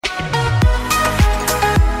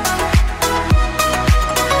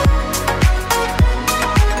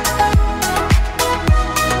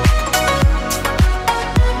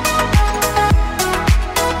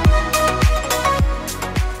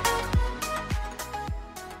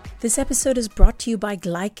This episode is brought to you by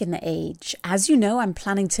Age. As you know, I'm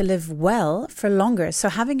planning to live well for longer, so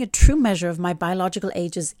having a true measure of my biological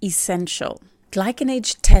age is essential.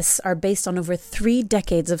 Age tests are based on over 3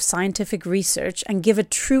 decades of scientific research and give a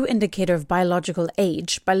true indicator of biological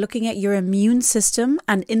age by looking at your immune system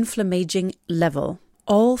and inflammaging level,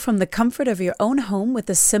 all from the comfort of your own home with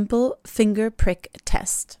a simple finger prick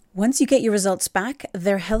test. Once you get your results back,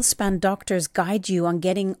 their HealthSpan doctors guide you on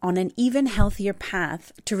getting on an even healthier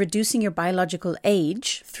path to reducing your biological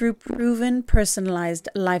age through proven personalized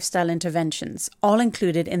lifestyle interventions, all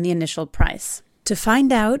included in the initial price. To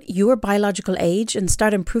find out your biological age and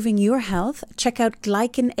start improving your health, check out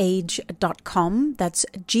glycanage.com, that's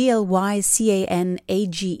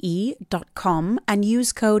glycanage.com, and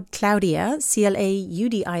use code Claudia,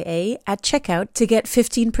 CLAUDIA, at checkout to get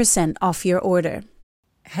 15% off your order.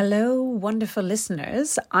 Hello, wonderful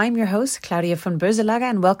listeners. I'm your host, Claudia von Berzelager,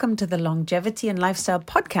 and welcome to the Longevity and Lifestyle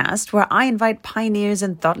podcast, where I invite pioneers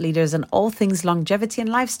and thought leaders on all things longevity and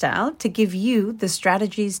lifestyle to give you the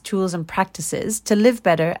strategies, tools, and practices to live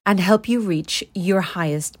better and help you reach your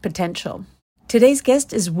highest potential. Today's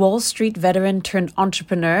guest is Wall Street veteran turned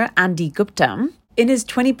entrepreneur Andy Gupta. In his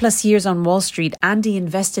 20 plus years on Wall Street, Andy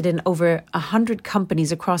invested in over 100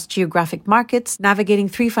 companies across geographic markets, navigating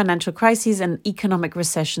 3 financial crises and economic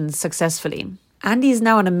recessions successfully. Andy is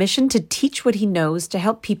now on a mission to teach what he knows to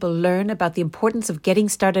help people learn about the importance of getting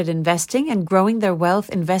started investing and growing their wealth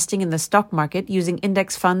investing in the stock market using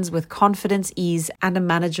index funds with confidence, ease, and a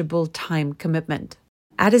manageable time commitment.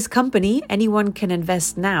 At his company, Anyone Can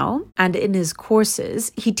Invest Now, and in his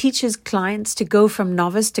courses, he teaches clients to go from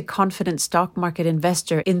novice to confident stock market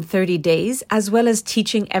investor in 30 days, as well as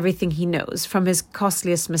teaching everything he knows, from his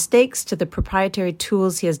costliest mistakes to the proprietary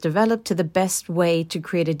tools he has developed to the best way to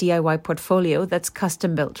create a DIY portfolio that's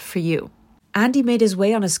custom built for you. Andy made his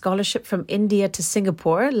way on a scholarship from India to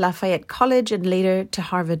Singapore, Lafayette College, and later to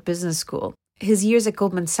Harvard Business School. His years at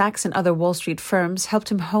Goldman Sachs and other Wall Street firms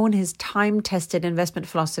helped him hone his time-tested investment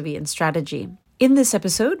philosophy and strategy. In this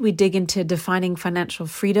episode, we dig into defining financial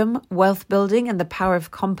freedom, wealth building, and the power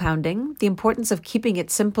of compounding, the importance of keeping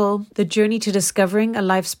it simple, the journey to discovering a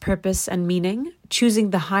life's purpose and meaning,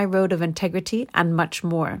 choosing the high road of integrity, and much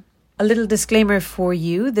more. A little disclaimer for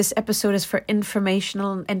you, this episode is for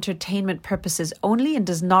informational and entertainment purposes only and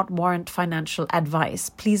does not warrant financial advice.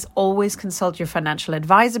 Please always consult your financial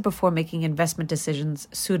advisor before making investment decisions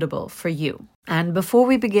suitable for you. And before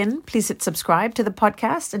we begin, please hit subscribe to the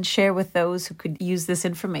podcast and share with those who could use this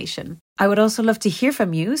information. I would also love to hear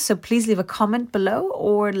from you, so please leave a comment below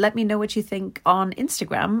or let me know what you think on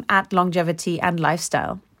Instagram at Longevity and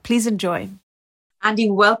Lifestyle. Please enjoy.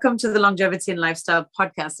 Andy, welcome to the Longevity and Lifestyle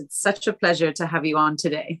podcast. It's such a pleasure to have you on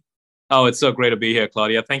today. Oh, it's so great to be here,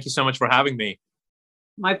 Claudia. Thank you so much for having me.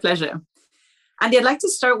 My pleasure. Andy, I'd like to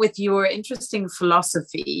start with your interesting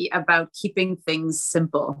philosophy about keeping things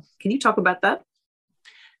simple. Can you talk about that?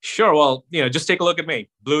 Sure. Well, just take a look at me.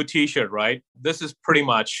 Blue t-shirt, right? This is pretty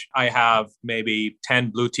much, I have maybe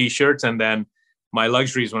 10 blue t-shirts, and then my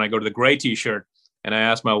luxuries when I go to the gray t-shirt. And I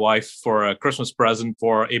asked my wife for a Christmas present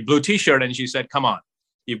for a blue t-shirt, and she said, come on,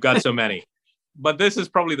 you've got so many. But this is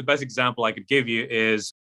probably the best example I could give you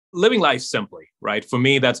is living life simply, right? For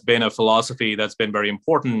me, that's been a philosophy that's been very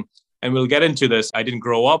important. And we'll get into this. I didn't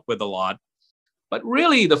grow up with a lot, but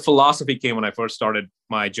really the philosophy came when I first started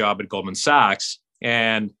my job at Goldman Sachs.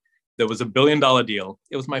 And there was $1 billion deal.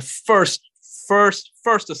 It was my first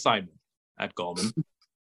assignment at Goldman.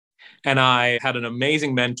 And I had an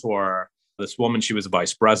amazing mentor, this woman. She was a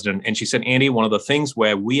vice president. And she said, Andy, one of the things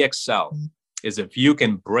where we excel is if you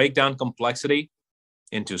can break down complexity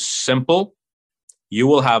into simple, you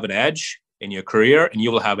will have an edge in your career and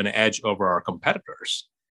you will have an edge over our competitors.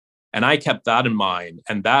 And I kept that in mind.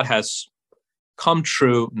 And that has come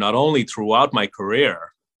true not only throughout my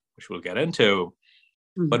career, which we'll get into,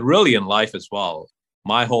 but really in life as well.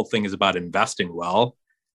 My whole thing is about investing well.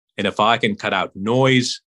 And if I can cut out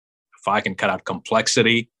noise, if I can cut out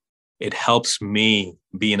complexity, it helps me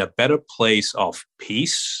be in a better place of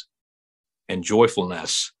peace and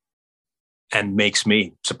joyfulness and makes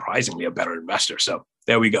me surprisingly a better investor. So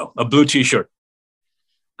there we go. A blue t-shirt.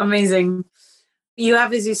 Amazing. You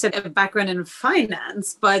have, as you said, a background in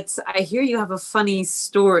finance, but I hear you have a funny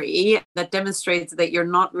story that demonstrates that you're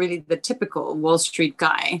not really the typical Wall Street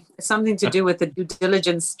guy. It's something to do with the due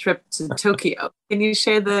diligence trip to Tokyo. Can you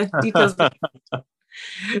share the details?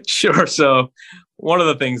 Sure. So one of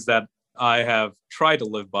the things that I have tried to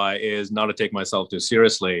live by is not to take myself too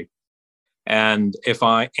seriously. And if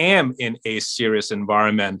I am in a serious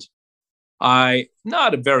environment, I,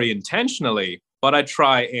 not very intentionally, but I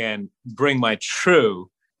try and bring my true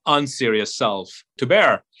unserious self to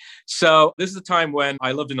bear. So this is the time when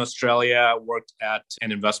I lived in Australia, worked at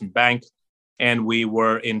an investment bank, and we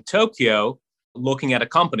were in Tokyo looking at a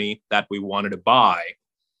company that we wanted to buy.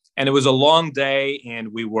 And it was a long day,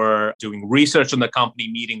 and we were doing research on the company,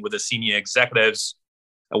 meeting with the senior executives,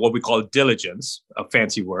 what we call diligence, a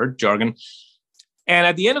fancy word, jargon. And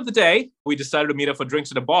at the end of the day, we decided to meet up for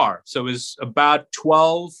drinks at a bar. So it was about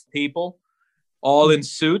 12 people, all in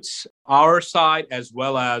suits, our side as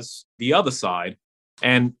well as the other side.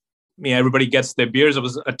 And everybody gets their beers. It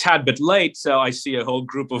was a tad bit late, so I see a whole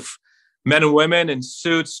group of men and women in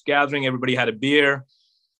suits gathering. Everybody had a beer.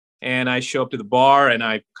 And I show up to the bar and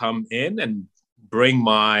I come in and bring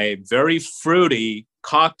my very fruity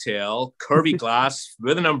cocktail, curvy glass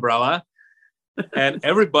with an umbrella. And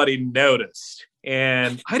everybody noticed.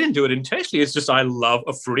 And I didn't do it intentionally. It's just I love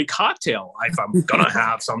a fruity cocktail. If I'm going to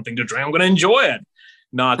have something to drink, I'm going to enjoy it.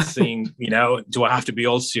 Not seeing, do I have to be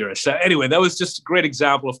all serious? So anyway, that was just a great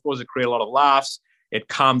example. Of course, it created a lot of laughs. It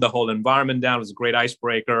calmed the whole environment down. It was a great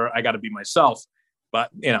icebreaker. I got to be myself.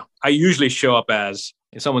 But, I usually show up as,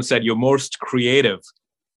 someone said, you're most creative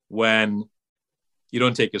when you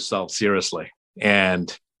don't take yourself seriously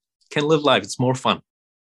and can live life. It's more fun.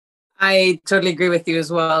 I totally agree with you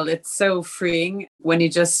as well. It's so freeing when you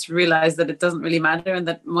just realize that it doesn't really matter and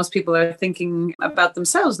that most people are thinking about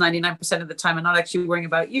themselves 99% of the time and not actually worrying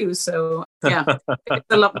about you. So yeah, it's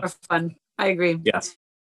a lot more fun. I agree. Yes.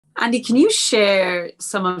 Andy, can you share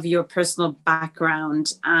some of your personal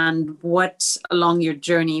background and what along your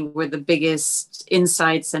journey were the biggest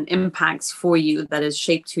insights and impacts for you that has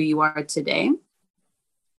shaped who you are today?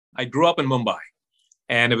 I grew up in Mumbai,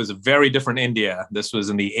 and it was a very different India. This was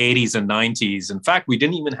in the 80s and 90s. In fact, we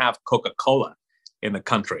didn't even have Coca-Cola in the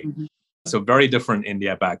country. Mm-hmm. So very different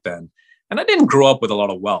India back then. And I didn't grow up with a lot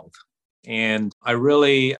of wealth. And I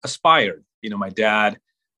really aspired. My dad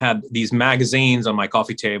had these magazines on my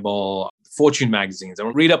coffee table, Fortune magazines. I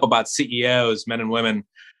would read up about CEOs, men and women.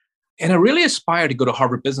 And I really aspired to go to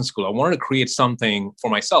Harvard Business School. I wanted to create something for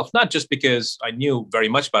myself, not just because I knew very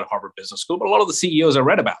much about Harvard Business School, but a lot of the CEOs I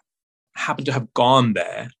read about happened to have gone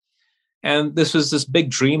there. And this was this big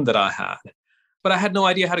dream that I had. But I had no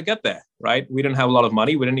idea how to get there, right? We didn't have a lot of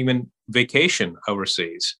money. We didn't even vacation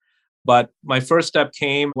overseas. But my first step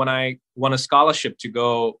came when I won a scholarship to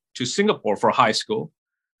go to Singapore for high school.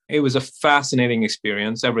 It was a fascinating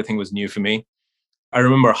experience. Everything was new for me. I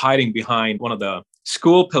remember hiding behind one of the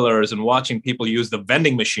school pillars and watching people use the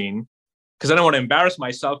vending machine because I didn't want to embarrass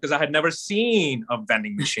myself because I had never seen a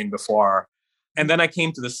vending machine before. And then I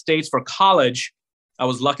came to the States for college. I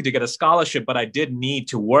was lucky to get a scholarship, but I did need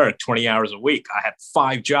to work 20 hours a week. I had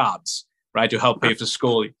 5 jobs, right, to help pay for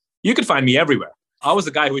school. You could find me everywhere. I was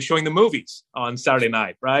the guy who was showing the movies on Saturday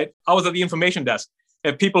night, right? I was at the information desk.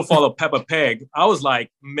 If people follow Peppa Pig, I was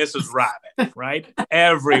like Mrs. Rabbit, right?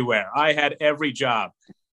 Everywhere. I had every job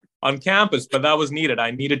on campus, but that was needed. I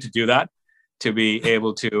needed to do that to be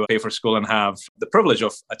able to pay for school and have the privilege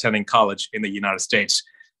of attending college in the United States.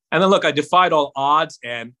 And then look, I defied all odds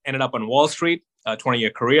and ended up on Wall Street, a 20-year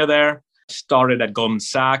career there. Started at Goldman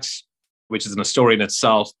Sachs, which is a story in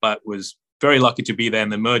itself, but was very lucky to be there in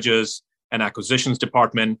the mergers and acquisitions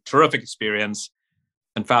department. Terrific experience.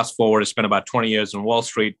 And fast forward, I spent about 20 years on Wall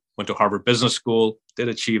Street, went to Harvard Business School, did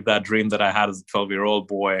achieve that dream that I had as a 12-year-old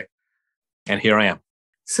boy. And here I am.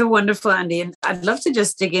 So wonderful, Andy. And I'd love to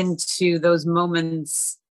just dig into those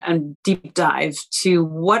moments and deep dive to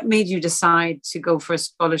what made you decide to go for a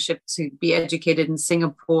scholarship to be educated in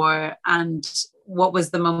Singapore, and what was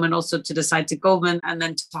the moment also to decide to Goldman and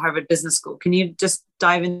then to Harvard Business School. Can you just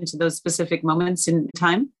dive into those specific moments in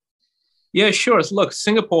time? Yeah, sure. So look,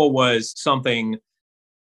 Singapore was something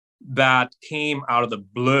that came out of the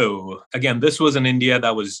blue. Again, this was an India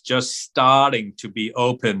that was just starting to be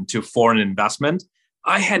open to foreign investment.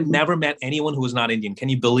 I had never met anyone who was not Indian. Can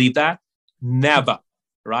you believe that? Never,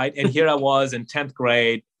 right? And here I was in 10th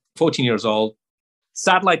grade, 14 years old.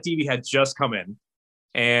 Satellite TV had just come in.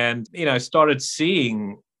 And, I started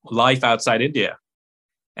seeing life outside India.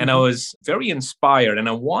 And I was very inspired and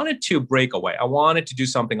I wanted to break away. I wanted to do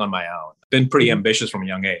something on my own. Been pretty ambitious from a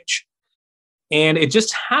young age. And it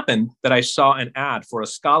just happened that I saw an ad for a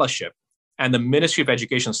scholarship, and the Ministry of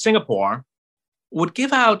Education Singapore would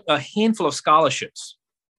give out a handful of scholarships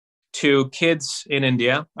to kids in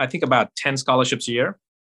India, I think about 10 scholarships a year,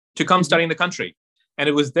 to come study in the country. And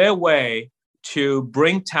it was their way to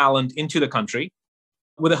bring talent into the country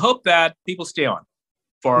with the hope that people stay on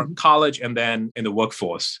for college and then in the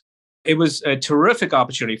workforce. It was a terrific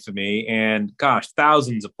opportunity for me. And gosh,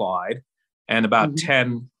 thousands applied and about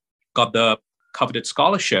 10 got the coveted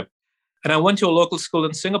scholarship. And I went to a local school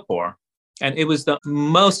in Singapore And it was the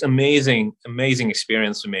most amazing, amazing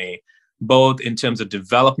experience for me, both in terms of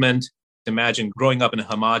development. Imagine growing up in a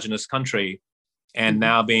homogenous country and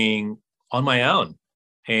now being on my own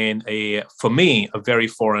in for me, a very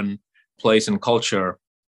foreign place and culture.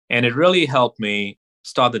 And it really helped me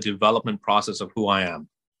start the development process of who I am.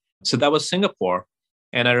 So that was Singapore.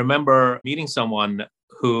 And I remember meeting someone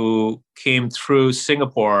who came through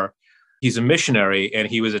Singapore. He's a missionary and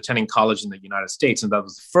he was attending college in the United States. And that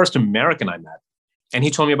was the first American I met. And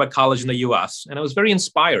he told me about college in the US. And I was very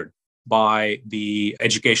inspired by the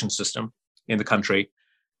education system in the country.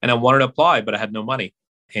 And I wanted to apply, but I had no money.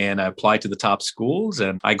 And I applied to the top schools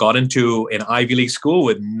and I got into an Ivy League school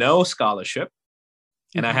with no scholarship.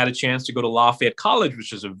 And I had a chance to go to Lafayette College,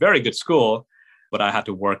 which is a very good school, but I had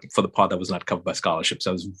to work for the part that was not covered by scholarship.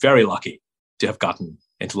 So I was very lucky to have gotten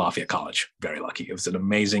into Lafayette College. Very lucky. It was an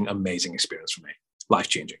amazing, amazing experience for me.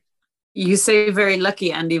 Life-changing. You say very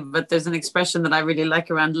lucky, Andy, but there's an expression that I really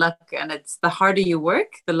like around luck, and it's the harder you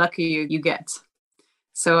work, the luckier you get.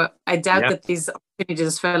 So I doubt that these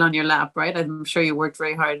opportunities fell on your lap, right? I'm sure you worked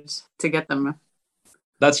very hard to get them.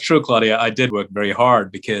 That's true, Claudia. I did work very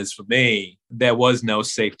hard because for me, there was no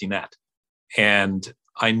safety net. And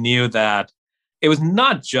I knew that it was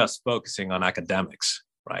not just focusing on academics,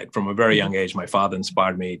 right? From a very young age, my father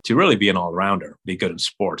inspired me to really be an all-rounder, be good in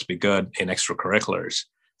sports, be good in extracurriculars.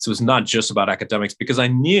 So it was not just about academics because I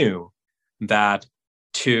knew that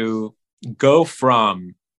to go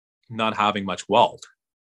from not having much wealth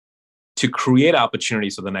to create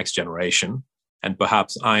opportunities for the next generation, and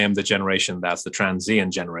perhaps I am the generation that's the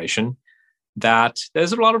transient generation, that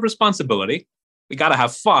there's a lot of responsibility. We got to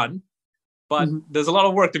have fun, but there's a lot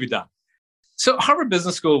of work to be done. So Harvard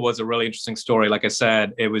Business School was a really interesting story. Like I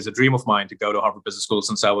said, it was a dream of mine to go to Harvard Business School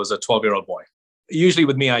since I was a 12-year-old boy. Usually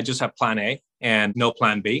with me, I just have plan A and no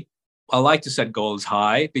plan B. I like to set goals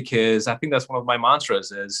high because I think that's one of my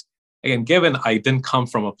mantras is, again, given I didn't come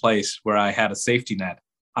from a place where I had a safety net,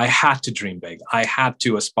 I had to dream big. I had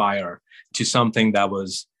to aspire to something that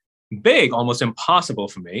was big, almost impossible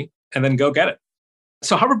for me, and then go get it.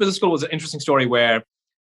 So Harvard Business School was an interesting story where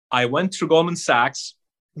I went through Goldman Sachs,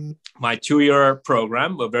 my 2-year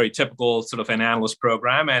program, a very typical sort of an analyst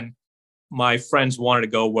program. And my friends wanted to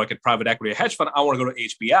go work at private equity, a hedge fund. I want to go to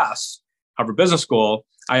HBS, Harvard Business School.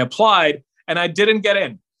 I applied and I didn't get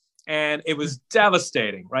in. And it was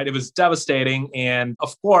devastating, right? It was devastating. And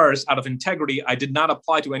of course, out of integrity, I did not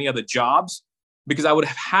apply to any other jobs because I would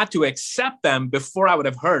have had to accept them before I would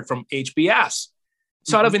have heard from HBS.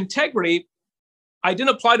 So out of integrity, I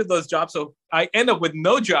didn't apply to those jobs. So I end up with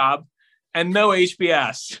no job and no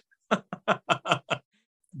HBS.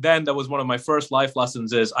 Then that was one of my first life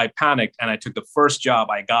lessons is I panicked and I took the first job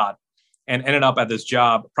I got and ended up at this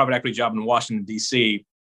job, private equity job in Washington, D.C.,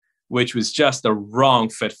 which was just the wrong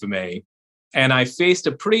fit for me. And I faced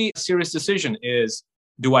a pretty serious decision is,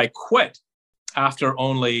 do I quit after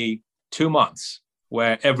only 2 months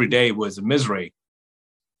where every day was a misery?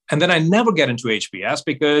 And then I never get into HBS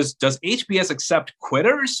because does HBS accept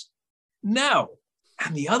quitters? No.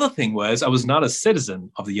 And the other thing was I was not a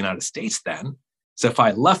citizen of the United States then. So if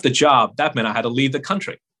I left the job, that meant I had to leave the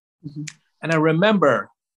country. And I remember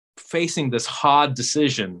facing this hard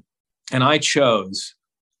decision and I chose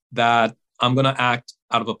that I'm going to act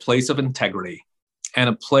out of a place of integrity and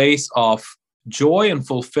a place of joy and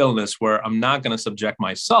fulfillment where I'm not going to subject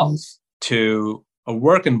myself to a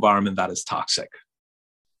work environment that is toxic.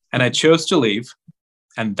 And I chose to leave.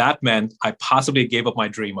 And that meant I possibly gave up my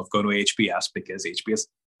dream of going to HBS because HBS,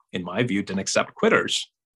 in my view, didn't accept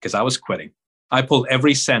quitters because I was quitting. I pulled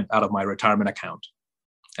every cent out of my retirement account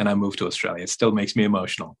and I moved to Australia. It still makes me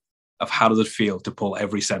emotional of how does it feel to pull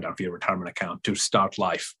every cent out of your retirement account to start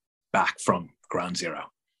life back from ground zero.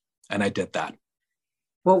 And I did that.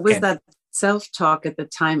 What was that self-talk at the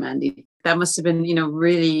time, Andy? That must have been,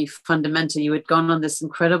 really fundamental. You had gone on this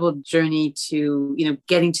incredible journey to,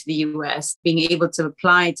 getting to the US, being able to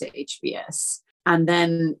apply to HBS, and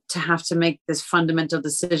then to have to make this fundamental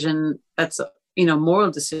decision that's, moral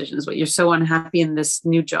decision is what you're so unhappy in this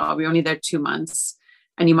new job. You're only there 2 months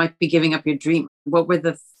and you might be giving up your dream. What were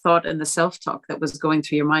the thought and the self-talk that was going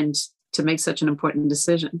through your mind to make such an important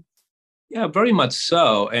decision? Yeah, very much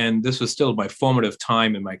so. And this was still my formative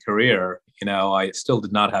time in my career. I still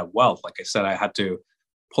did not have wealth. Like I said, I had to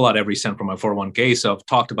pull out every cent from my 401k. So I've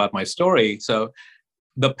talked about my story. So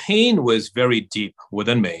the pain was very deep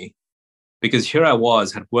within me because here I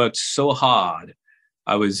was, had worked so hard.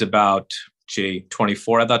 I was about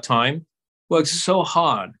 24 at that time, worked so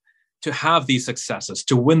hard to have these successes,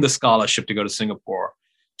 to win the scholarship to go to Singapore,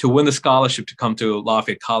 to win the scholarship to come to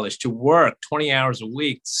Lafayette College, to work 20 hours a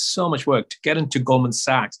week, so much work, to get into Goldman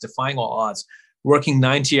Sachs, defying all odds, working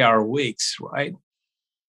 90-hour weeks, right?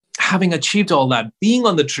 Having achieved all that, being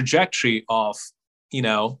on the trajectory of,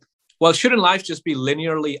 well, shouldn't life just be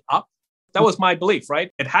linearly up? That was my belief,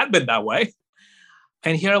 right? It had been that way.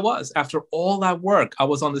 And here I was, after all that work, I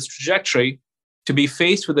was on this trajectory to be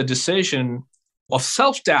faced with a decision of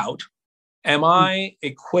self-doubt. Am I a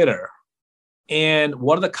quitter? And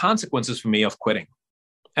what are the consequences for me of quitting?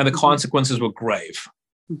 And the consequences were grave.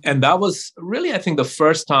 And that was really, I think, the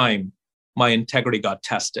first time my integrity got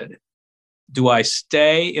tested. Do I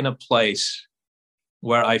stay in a place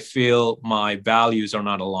where I feel my values are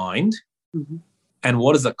not aligned? Mm-hmm. And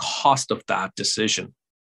what is the cost of that decision?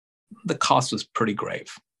 The cost was pretty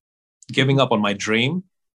grave. Giving up on my dream.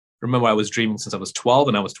 Remember, I was dreaming since I was 12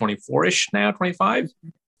 and I was 24-ish now, 25.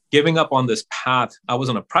 Giving up on this path. I was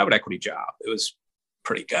on a private equity job. It was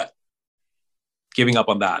pretty good. Giving up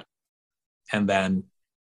on that. And then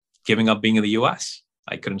giving up being in the US.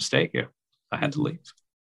 I couldn't stay here. I had to leave.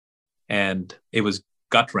 And it was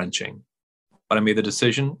gut-wrenching. But I made the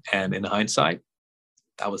decision. And in hindsight,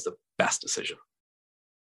 that was the best decision.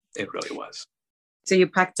 It really was. So you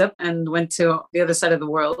packed up and went to the other side of the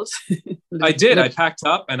world. I did. I packed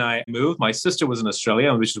up and I moved. My sister was in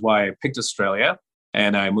Australia, which is why I picked Australia.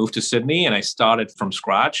 And I moved to Sydney and I started from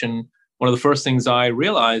scratch. And one of the first things I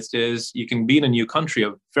realized is you can be in a new country,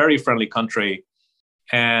 a very friendly country,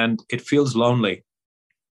 and it feels lonely.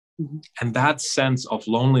 Mm-hmm. And that sense of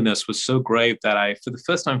loneliness was so grave that I, for the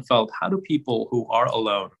first time, felt, how do people who are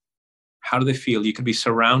alone, how do they feel? You could be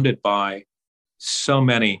surrounded by so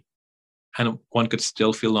many and one could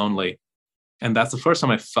still feel lonely. And that's the first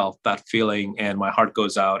time I felt that feeling, and my heart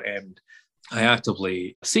goes out and I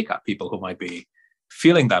actively seek out people who might be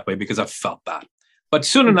feeling that way because I've felt that. But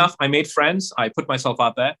soon enough, I made friends. I put myself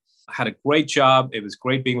out there. I had a great job. It was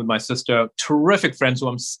great being with my sister. Terrific friends who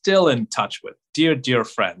I'm still in touch with. Dear, dear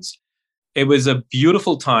friends. It was a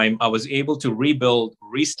beautiful time. I was able to rebuild,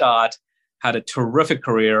 restart, had a terrific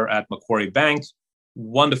career at Macquarie Bank.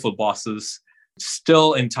 Wonderful bosses.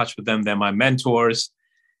 Still in touch with them. They're my mentors.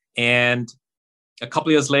 And a couple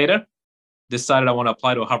of years later, decided I want to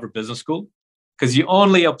apply to a Harvard Business School because you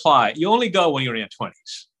only go when you're in your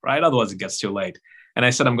 20s, right? Otherwise, it gets too late. And I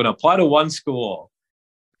said, I'm going to apply to one school.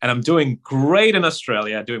 And I'm doing great in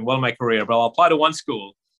Australia, doing well in my career, but I'll apply to one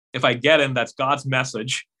school. If I get in, that's God's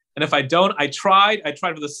message. And if I don't, I tried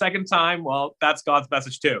for the second time. Well, that's God's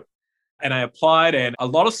message too. And I applied, and a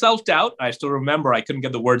lot of self-doubt. I still remember I couldn't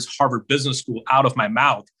get the words Harvard Business School out of my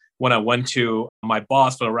mouth when I went to my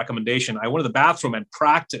boss for a recommendation. I went to the bathroom and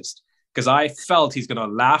practiced because I felt he's going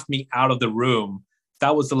to laugh me out of the room.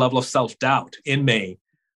 That was the level of self-doubt in me.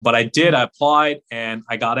 But I did. I applied and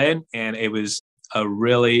I got in, and it was a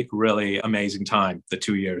really, really amazing time, the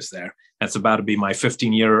 2 years there. That's about to be my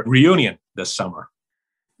 15-year reunion this summer.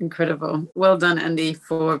 Incredible. Well done, Andy,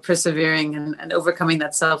 for persevering and overcoming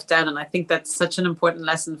that self-doubt. And I think that's such an important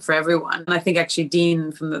lesson for everyone. And I think actually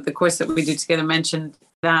Dean from the course that we do together mentioned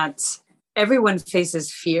that everyone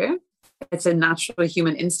faces fear. It's a natural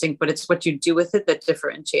human instinct, but it's what you do with it that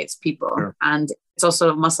differentiates people. Sure. And it's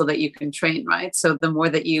also a muscle that you can train, right? So the more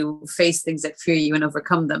that you face things that fear you and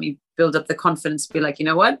overcome them, you build up the confidence to be like, you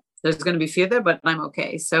know what? There's going to be fear there, but I'm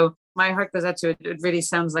okay. So my heart goes out to it. It really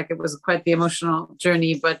sounds like it was quite the emotional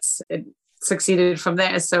journey, but it succeeded from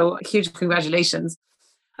there. So huge congratulations.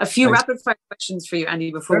 A few rapid fire questions for you,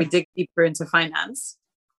 Andy, before we dig deeper into finance.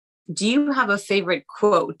 Do you have a favorite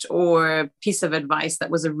quote or piece of advice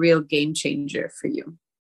that was a real game changer for you?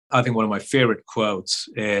 I think one of my favorite quotes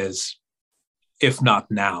is, if not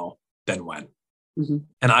now, then when? Mm-hmm.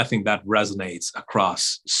 And I think that resonates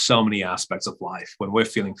across so many aspects of life. When we're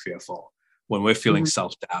feeling fearful, when we're feeling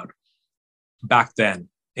self-doubt. Back then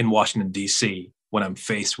in Washington, D.C., when I'm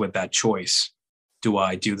faced with that choice, do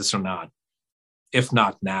I do this or not? If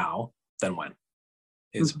not now, then when?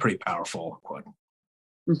 It's a pretty powerful quote.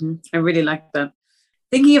 Mm-hmm. I really like that.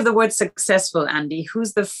 Thinking of the word successful, Andy,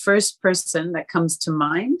 who's the first person that comes to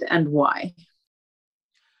mind and why?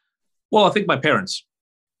 Well, I think my parents,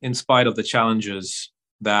 in spite of the challenges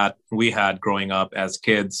that we had growing up as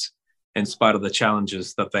kids, in spite of the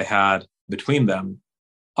challenges that they had between them,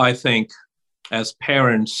 I think as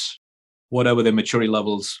parents, whatever their maturity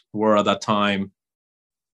levels were at that time,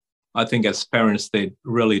 I think as parents, they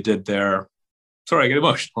really did their, sorry, I get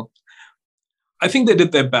emotional. I think they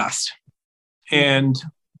did their best. And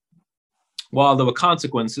while there were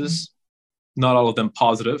consequences, not all of them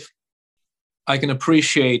positive, I can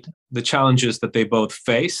appreciate the challenges that they both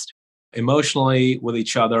faced emotionally with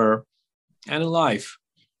each other and in life.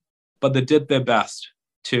 But they did their best.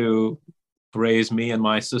 to raise me and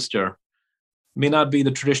my sister may not be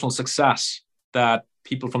the traditional success that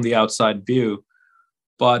people from the outside view,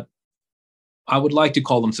 but I would like to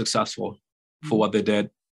call them successful for what they did,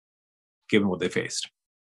 given what they faced.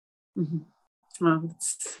 Mm-hmm. Well,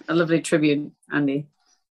 it's a lovely tribute, Andy.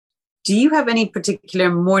 Do you have any particular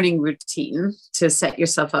morning routine to set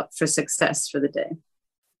yourself up for success for the day?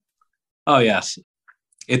 Oh, yes.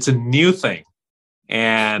 It's a new thing.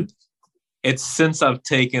 And it's since I've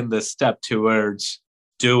taken this step towards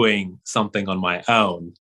doing something on my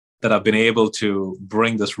own that I've been able to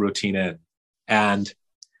bring this routine in. And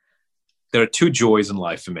there are two joys in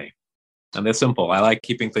life for me. And they're simple. I like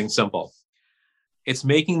keeping things simple. It's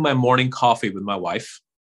making my morning coffee with my wife.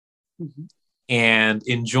 Mm-hmm. And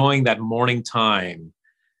enjoying that morning time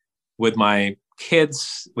with my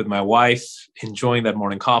kids, with my wife, enjoying that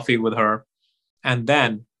morning coffee with her, and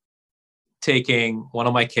then taking one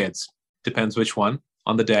of my kids, depends which one,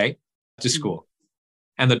 on the day, to school.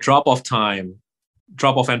 And the drop-off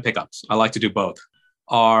and pickups, I like to do both,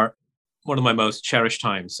 are one of my most cherished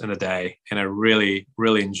times in the day. And I really,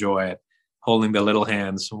 really enjoy it, holding their little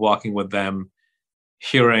hands, walking with them,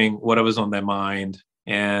 hearing whatever's on their mind.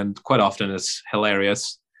 And quite often it's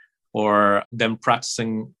hilarious, or them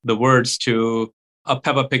practicing the words to a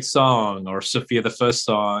Peppa Pig song or Sophia the First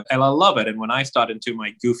song. And I love it. And when I start into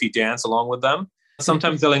my goofy dance along with them,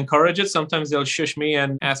 sometimes they'll encourage it. Sometimes they'll shush me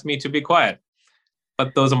and ask me to be quiet.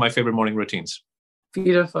 But those are my favorite morning routines.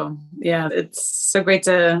 Beautiful. Yeah, it's so great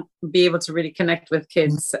to be able to really connect with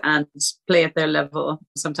kids and play at their level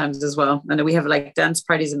sometimes as well. And we have like dance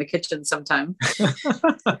parties in the kitchen sometimes.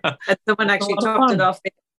 And someone actually topped it off.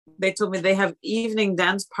 They told me they have evening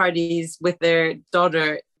dance parties with their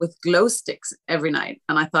daughter with glow sticks every night.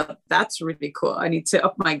 And I thought, that's really cool. I need to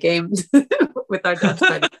up my game with our dance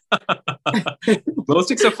party. Glow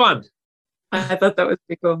sticks are fun. I thought that was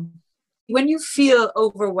pretty cool. When you feel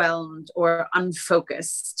overwhelmed or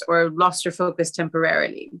unfocused or lost your focus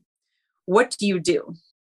temporarily, what do you do?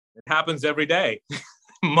 It happens every day,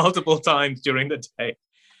 multiple times during the day.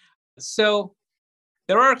 So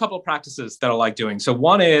there are a couple of practices that I like doing. So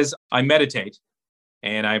one is I meditate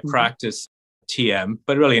and I practice TM,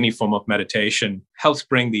 but really any form of meditation helps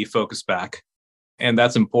bring the focus back. And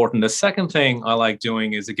that's important. The second thing I like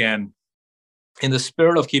doing is, again, in the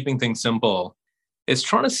spirit of keeping things simple, is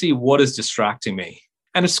trying to see what is distracting me.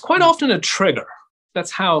 And it's quite often a trigger.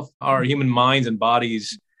 That's how our human minds and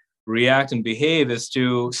bodies react and behave, is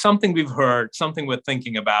to something we've heard, something we're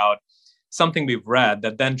thinking about, something we've read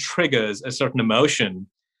that then triggers a certain emotion.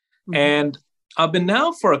 Mm-hmm. And I've been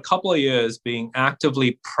now for a couple of years being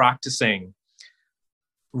actively practicing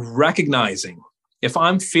recognizing if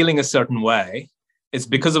I'm feeling a certain way, it's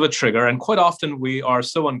because of a trigger. And quite often we are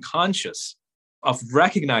so unconscious of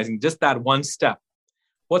recognizing just that one step.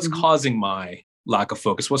 What's causing my lack of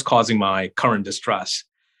focus? What's causing my current distress?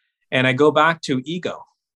 And I go back to ego,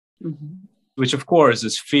 which of course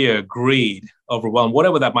is fear, greed, overwhelm,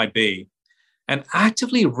 whatever that might be. And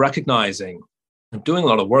actively recognizing, I'm doing a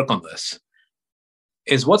lot of work on this,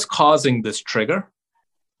 is what's causing this trigger.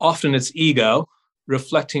 Often it's ego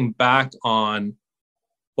reflecting back on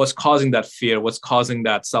what's causing that fear, what's causing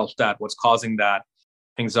that self-doubt, what's causing that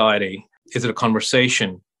anxiety. Is it a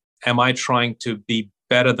conversation? Am I trying to be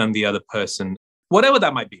better than the other person? Whatever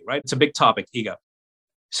that might be, right? It's a big topic, ego.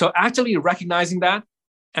 So actively recognizing that.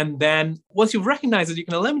 And then once you recognize it, you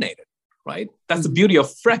can eliminate it, right? That's the beauty of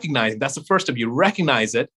recognizing. That's the first step. You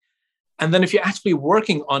recognize it. And then if you're actually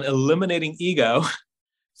working on eliminating ego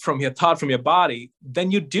from your thought, from your body,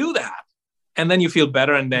 then you do that. And then you feel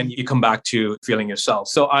better. And then you come back to feeling yourself.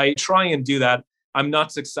 So I try and do that. I'm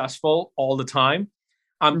not successful all the time.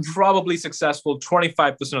 I'm probably successful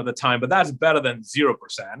 25% of the time, but that's better than 0%.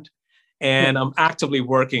 And I'm actively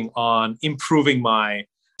working on improving my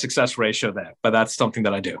success ratio there. But that's something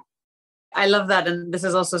that I do. I love that. And this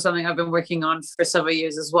is also something I've been working on for several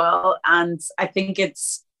years as well. And I think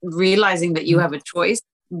it's realizing that you have a choice.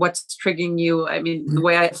 What's triggering you? I mean, the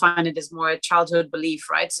way I find it is more a childhood belief,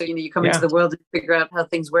 right? So, you come into the world and figure out how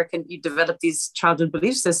things work, and you develop these childhood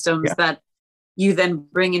belief systems that you then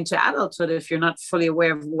bring into adulthood if you're not fully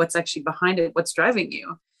aware of what's actually behind it, what's driving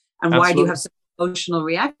you, and why do you have such an emotional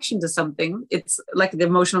reaction to something. It's like the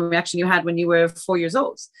emotional reaction you had when you were 4 years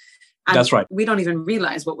old. And that's right. We don't even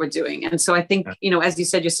realize what we're doing. And so I think, as you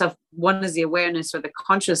said yourself, one is the awareness or the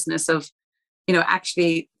consciousness of,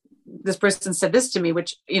 actually this person said this to me,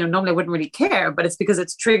 which, normally I wouldn't really care, but it's because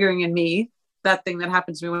it's triggering in me that thing that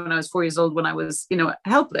happened to me when I was 4 years old, when I was,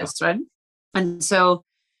 helpless. Right. And so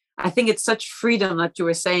I think it's such freedom that you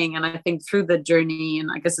were saying. And I think through the journey,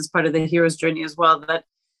 and I guess it's part of the hero's journey as well, that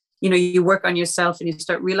you work on yourself and you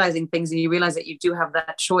start realizing things, and you realize that you do have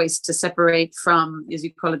that choice to separate from, as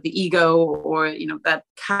you call it, the ego, or, that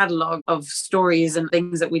catalog of stories and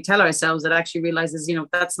things that we tell ourselves, that actually realizes,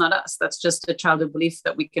 that's not us. That's just a childhood belief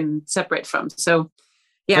that we can separate from. So,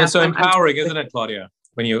 yeah. It's so empowering, isn't it, Claudia?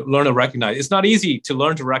 When you learn to recognize, it's not easy to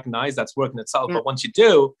learn to recognize that's work in itself, but once you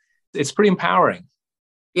do, it's pretty empowering.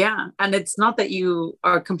 Yeah. And it's not that you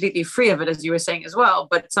are completely free of it, as you were saying as well.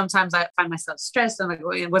 But sometimes I find myself stressed. I'm like,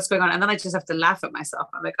 what's going on? And then I just have to laugh at myself.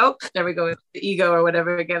 I'm like, oh, there we go. The ego or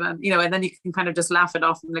whatever again. And, and then you can kind of just laugh it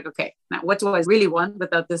off and like, okay, now what do I really want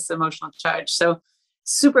without this emotional charge? So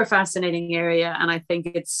super fascinating area. And I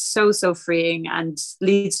think it's so, so freeing, and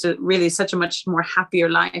leads to really such a much more happier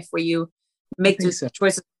life, where you make the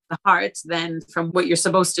choices from the heart than from what you're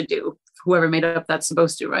supposed to do, whoever made up that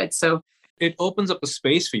supposed to, right? So it opens up a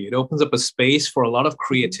space for you. It opens up a space for a lot of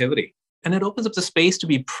creativity. And it opens up the space to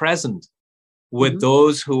be present with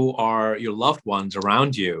those who are your loved ones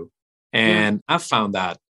around you. And I've found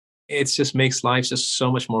that it just makes life just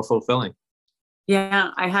so much more fulfilling. Yeah,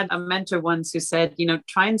 I had a mentor once who said,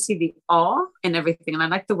 try and see the awe in everything. And I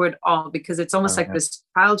like the word awe, because it's almost like this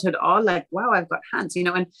childhood awe, like, wow, I've got hands,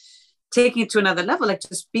 and taking it to another level, like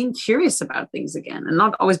just being curious about things again, and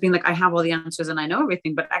not always being like, I have all the answers and I know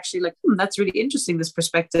everything, but actually like, that's really interesting, this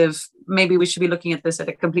perspective. Maybe we should be looking at this at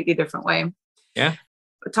a completely different way. Yeah.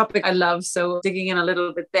 A topic I love. So digging in a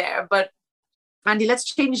little bit there. But Andy, let's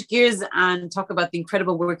change gears and talk about the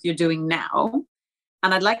incredible work you're doing now.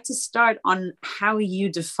 And I'd like to start on how you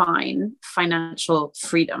define financial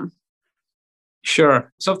freedom.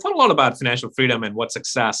 Sure. So I've thought a lot about financial freedom and what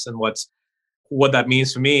success and what that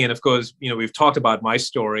means for me. And of course, we've talked about my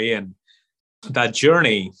story and that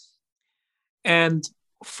journey. And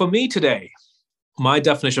for me today, my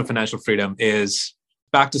definition of financial freedom is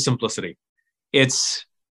back to simplicity. It's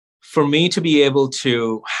for me to be able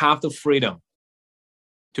to have the freedom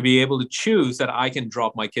to be able to choose that I can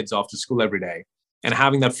drop my kids off to school every day, and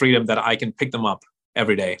having that freedom that I can pick them up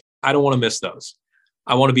every day. I don't want to miss those.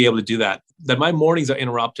 I want to be able to do that my mornings are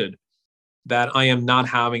interrupted, that I am not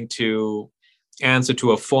having to answer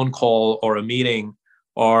to a phone call or a meeting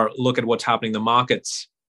or look at what's happening in the markets,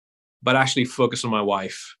 but actually focus on my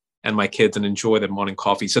wife and my kids and enjoy that morning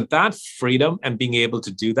coffee. So that freedom and being able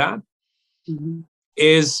to do that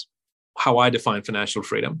is how I define financial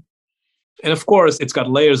freedom. And of course, it's got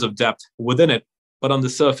layers of depth within it, but on the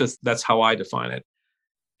surface, that's how I define it.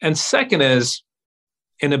 And second is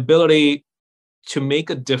an ability to make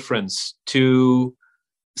a difference to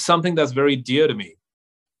something that's very dear to me.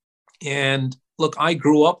 And look, I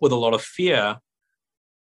grew up with a lot of fear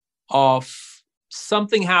of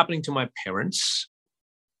something happening to my parents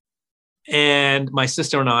and my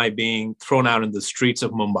sister and I being thrown out in the streets of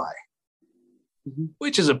Mumbai,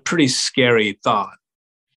 which is a pretty scary thought.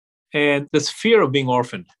 And this fear of being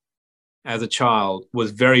orphaned as a child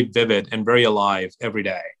was very vivid and very alive every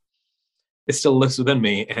day. It still lives within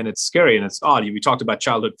me, and it's scary and it's odd. We talked about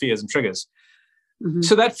childhood fears and triggers.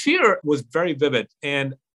 So that fear was very vivid.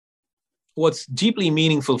 And what's deeply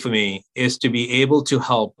meaningful for me is to be able to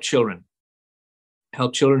help children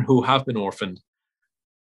who have been orphaned.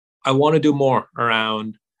 I want to do more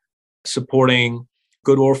around supporting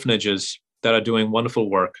good orphanages that are doing wonderful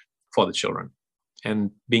work for the children.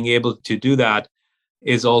 And being able to do that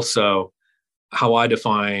is also how I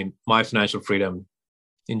define my financial freedom,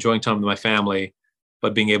 enjoying time with my family,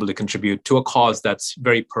 but being able to contribute to a cause that's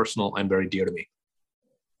very personal and very dear to me.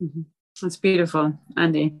 That's beautiful,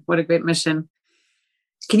 Andy. What a great mission.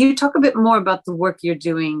 Can you talk a bit more about the work you're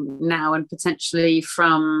doing now, and potentially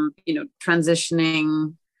from,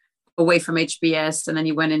 transitioning away from HBS, and then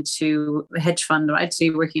you went into a hedge fund, right? So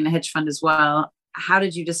you're working in a hedge fund as well. How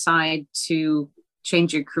did you decide to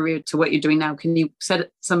change your career to what you're doing now? Can you set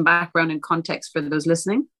some background and context for those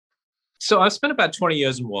listening? So I've spent about 20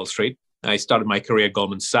 years in Wall Street. I started my career at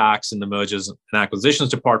Goldman Sachs in the mergers and acquisitions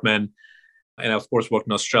department. And of course, worked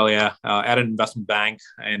in Australia at an investment bank.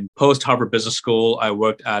 And post-Harvard Business School, I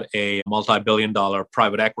worked at a multi-billion-dollar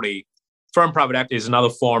private equity firm. Private equity is another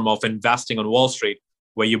form of investing on Wall Street,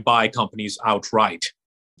 where you buy companies outright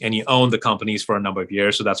and you own the companies for a number of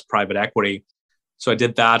years. So that's private equity. So I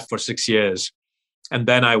did that for 6 years. And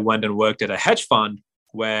then I went and worked at a hedge fund,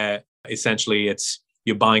 where essentially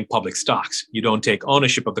you're buying public stocks. You don't take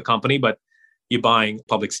ownership of the company, but you're buying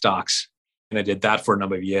public stocks. And I did that for a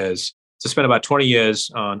number of years. So I spent about 20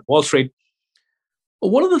 years on Wall Street. But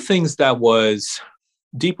one of the things that was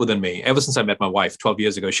deep within me, ever since I met my wife 12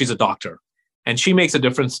 years ago, she's a doctor, and she makes a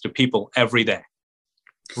difference to people every day,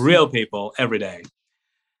 real people every day.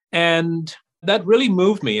 And that really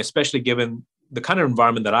moved me, especially given the kind of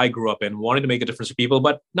environment that I grew up in, wanting to make a difference to people,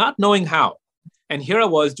 but not knowing how. And here I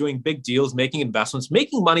was doing big deals, making investments,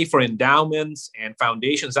 making money for endowments and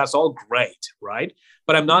foundations. That's all great, right?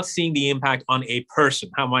 But I'm not seeing the impact on a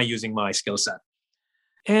person. How am I using my skill set?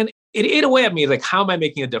 And it ate away at me, like, how am I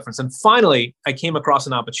making a difference? And finally, I came across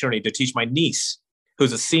an opportunity to teach my niece,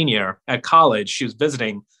 who's a senior at college. She was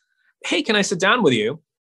visiting. Hey, can I sit down with you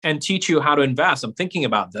and teach you how to invest? I'm thinking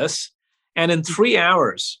about this. And in 3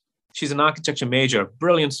 hours, she's an architecture major,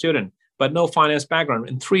 brilliant student, but no finance background.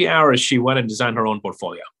 In 3 hours, she went and designed her own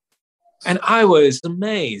portfolio. And I was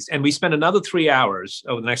amazed. And we spent another 3 hours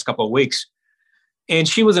over the next couple of weeks. And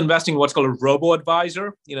she was investing in what's called a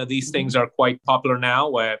robo-advisor. These things are quite popular now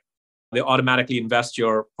where they automatically invest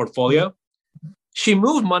your portfolio. She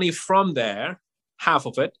moved money from there, half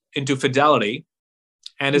of it, into Fidelity,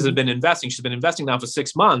 and has been investing. She's been investing now for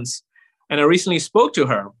 6 months. And I recently spoke to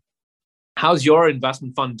her. How's your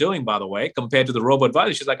investment fund doing, by the way, compared to the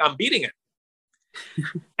robo-advisor? She's like, I'm beating it.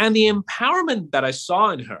 And the empowerment that I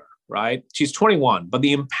saw in her, right? She's 21, but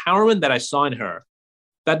the empowerment that I saw in her,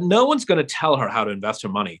 that no one's going to tell her how to invest her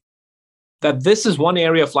money, that this is one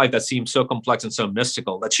area of life that seems so complex and so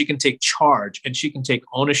mystical, that she can take charge and she can take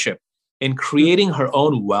ownership in creating her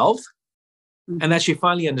own wealth, and that she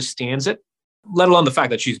finally understands it, let alone the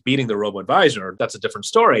fact that she's beating the robo-advisor. That's a different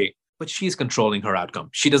story. But she's controlling her outcome.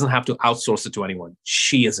 She doesn't have to outsource it to anyone.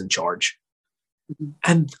 She is in charge.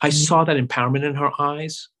 And I saw that empowerment in her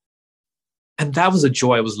eyes. And that was the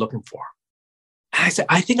joy I was looking for. And I said,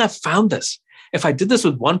 I think I found this. If I did this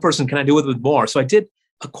with one person, can I do it with more? So I did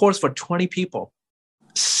a course for 20 people.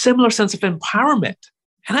 Similar sense of empowerment.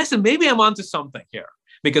 And I said, maybe I'm onto something here.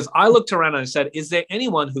 Because I looked around and I said, is there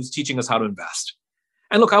anyone who's teaching us how to invest?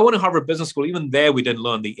 And look, I went to Harvard Business School. Even there, we didn't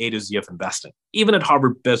learn the A to Z of investing. Even at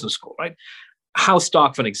Harvard Business School, right? House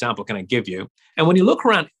stock, for an example, can I give you? And when you look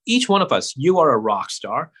around, each one of us, you are a rock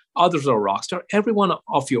star. Others are a rock star. Every one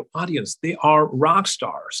of your audience, they are rock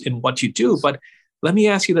stars in what you do. But let me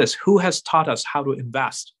ask you this. Who has taught us how to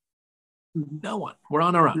invest? No one. We're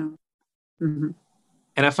on our own. And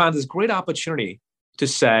I found this great opportunity to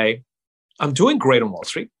say, I'm doing great on Wall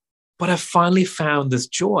Street, but I finally found this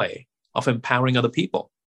joy of empowering other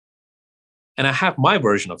people. And I have my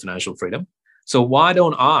version of financial freedom. So why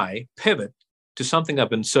don't I pivot to something I've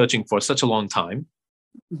been searching for such a long time,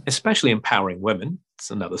 especially empowering women?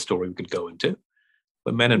 It's another story we could go into,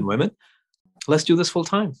 but men and women, let's do this full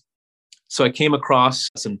time. So I came across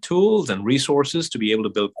some tools and resources to be able to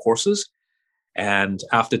build courses. And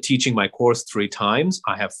after teaching my course 3 times,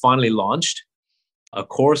 I have finally launched a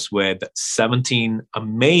course with 17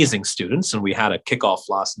 amazing students. And we had a kickoff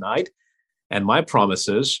last night. And my promise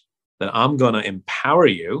is that I'm going to empower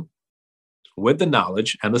you with the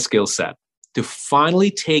knowledge and the skill set to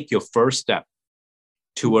finally take your first step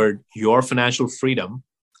toward your financial freedom,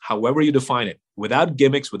 however you define it, without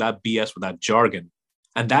gimmicks, without BS, without jargon.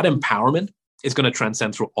 And that empowerment is going to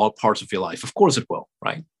transcend through all parts of your life. Of course it will,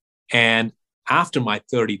 right? And after my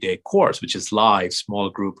 30-day course, which is live, small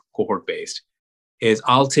group, cohort-based, is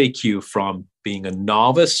I'll take you from being a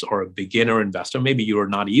novice or a beginner investor, maybe you're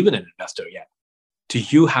not even an investor yet, to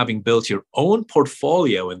you having built your own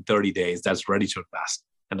portfolio in 30 days that's ready to invest,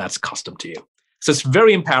 and that's custom to you. So it's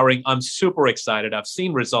very empowering. I'm super excited. I've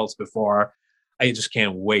seen results before. I just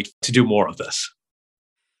can't wait to do more of this.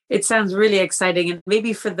 It sounds really exciting. And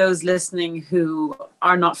maybe for those listening who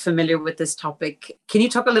are not familiar with this topic, can you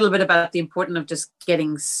talk a little bit about the importance of just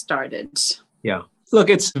getting started? Yeah. Look,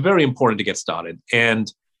 it's very important to get started.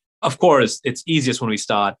 And of course, it's easiest when we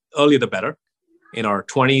start earlier the better, in our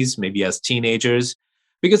 20s, maybe as teenagers,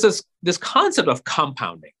 because there's this concept of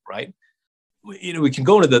compounding, right? We can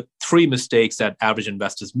go into the 3 mistakes that average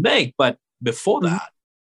investors make, but before that,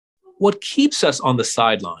 what keeps us on the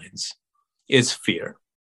sidelines is fear.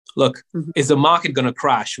 Look, is the market going to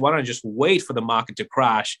crash? Why don't I just wait for the market to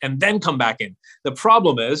crash and then come back in? The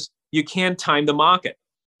problem is you can't time the market.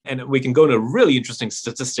 And we can go into a really interesting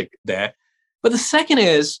statistic there. But the second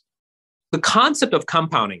is the concept of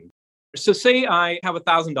compounding. So say I have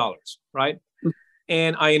 $1,000, right?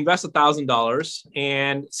 And I invest $1,000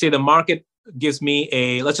 and say the market gives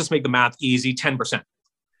me let's just make the math easy, 10%,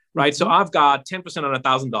 right? So I've got 10% on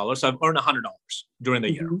 $1,000. So I've earned $100 during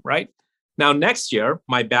the year, right? Now, next year,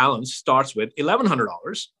 my balance starts with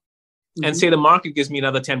 $1,100 and say the market gives me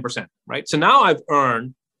another 10%, right? So now I've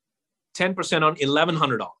earned 10% on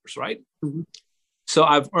 $1,100, right? So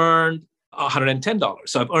I've earned $110.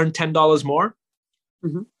 So I've earned $10 more.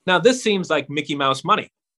 Now, this seems like Mickey Mouse money,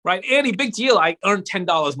 right? Andy, big deal. I earned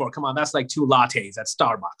 $10 more. Come on, that's like 2 lattes at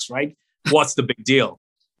Starbucks, right? What's the big deal?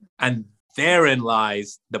 And therein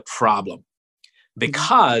lies the problem.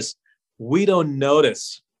 Because we don't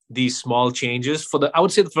notice these small changes for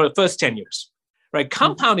the first 10 years, right?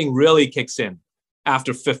 Compounding really kicks in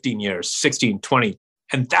after 15 years, 16, 20.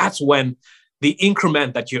 And that's when the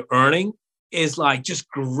increment that you're earning is like just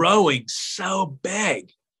growing so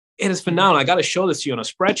big. It is phenomenal. I got to show this to you on a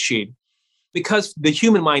spreadsheet because the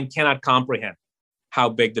human mind cannot comprehend how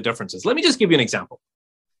big the difference is. Let me just give you an example,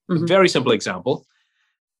 a very simple example.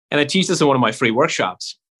 And I teach this in one of my free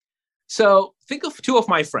workshops. So think of two of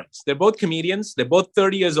my friends. They're both comedians. They're both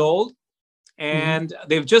 30 years old, and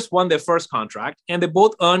they've just won their first contract, and they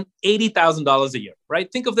both earn $80,000 a year,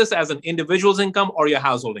 right? Think of this as an individual's income or your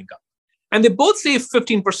household income. And they both save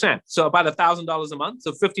 15%, so about $1,000 a month,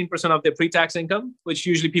 so 15% of their pre-tax income, which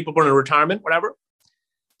usually people put in retirement, whatever.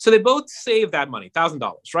 So they both save that money,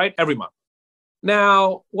 $1,000, right, every month.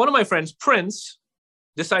 Now, one of my friends, Prince,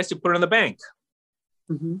 decides to put it in the bank,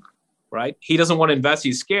 right? He doesn't want to invest.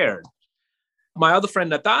 He's scared. My other friend,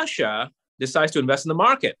 Natasha, decides to invest in the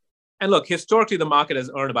market. And look, historically, the market has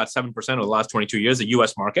earned about 7% over the last 22 years, the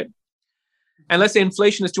US market. And let's say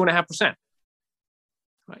inflation is 2.5%.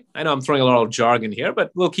 Right? I know I'm throwing a lot of jargon here,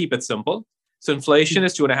 but we'll keep it simple. So inflation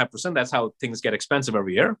is 2.5%. That's how things get expensive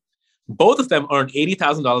every year. Both of them earn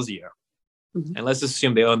 $80,000 a year. And let's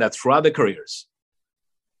assume they earn that throughout their careers.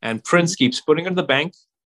 And Prince keeps putting it in the bank,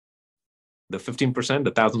 the 15%,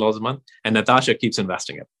 the $1,000 a month, and Natasha keeps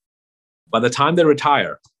investing it. By the time they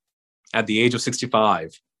retire at the age of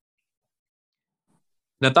 65,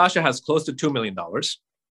 Natasha has close to $2 million.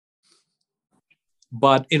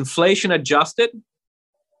 But inflation adjusted,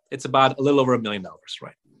 it's about a little over $1 million,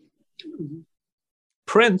 right?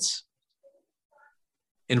 Prince,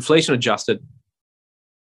 inflation adjusted,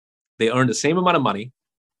 they earned the same amount of money.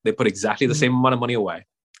 They put exactly the same amount of money away.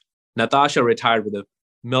 Natasha retired with $1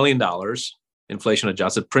 million, inflation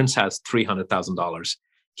adjusted. Prince has $300,000.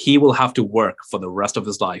 He will have to work for the rest of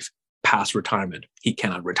his life past retirement. He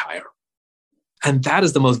cannot retire. And that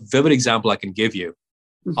is the most vivid example I can give you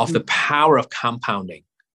of the power of compounding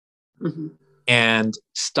and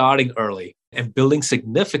starting early and building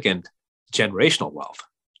significant generational wealth.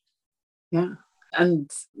 Yeah. And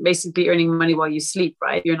basically earning money while you sleep,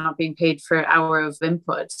 right? You're not being paid for an hour of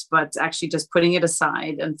input, but actually just putting it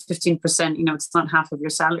aside, and 15%, it's not half of your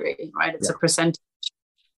salary, right? It's a percentage,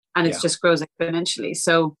 and it just grows exponentially.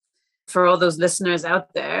 So for all those listeners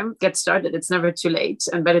out there, get started. It's never too late,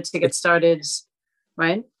 and better to get started,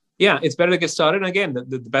 right? Yeah, it's better to get started. And again,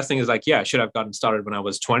 the best thing is like, should I have gotten started when I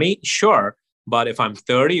was 20? Sure. But if I'm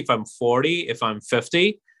 30, if I'm 40, if I'm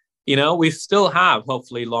 50, we still have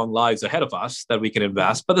hopefully long lives ahead of us that we can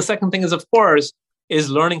invest. But the second thing is, of course, is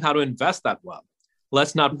learning how to invest that well.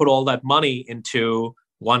 Let's not put all that money into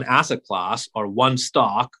one asset class or one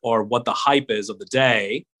stock or what the hype is of the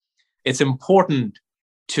day. It's important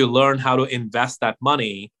to learn how to invest that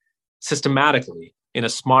money systematically in a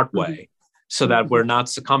smart way so that we're not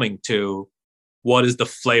succumbing to what is the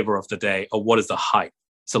flavor of the day or what is the hype.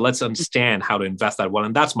 So let's understand how to invest that well.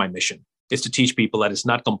 And that's my mission, is to teach people that it's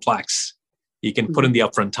not complex. You can put in the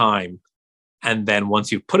upfront time. And then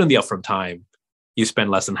once you put in the upfront time, you spend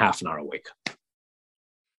less than half an hour a week.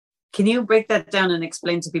 Can you break that down and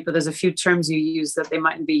explain to people? There's a few terms you use that they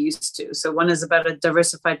mightn't be used to. So one is about a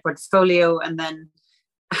diversified portfolio. And then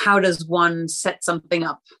how does one set something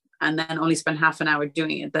up and then only spend half an hour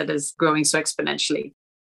doing it that is growing so exponentially?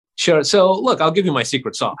 Sure. So look, I'll give you my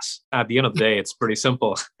secret sauce. At the end of the day, it's pretty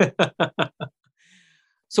simple.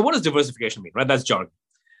 So what does diversification mean, right? That's jargon.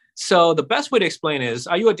 So the best way to explain is,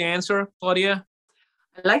 are you a dancer, Claudia?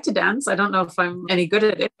 I like to dance. I don't know if I'm any good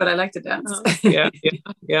at it, but I like to dance.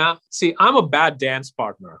 Yeah. See, I'm a bad dance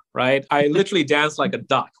partner, right? I literally dance like a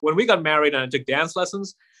duck. When we got married and I took dance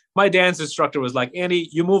lessons, my dance instructor was like, Andy,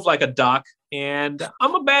 you move like a duck. And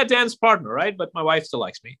I'm a bad dance partner, right? But my wife still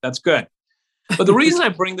likes me. That's good. But the reason I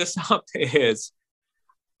bring this up is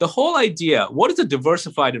the whole idea, what is a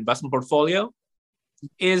diversified investment portfolio?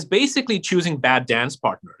 Is basically choosing bad dance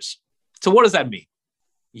partners. So what does that mean?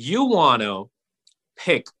 You want to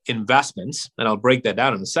pick investments, and I'll break that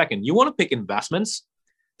down in a second. You want to pick investments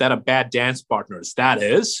that are bad dance partners. That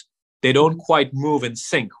is, they don't quite move in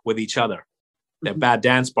sync with each other. They're bad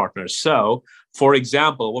dance partners. So, for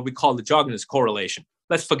example, what we call the jargon is correlation.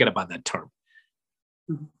 Let's forget about that term.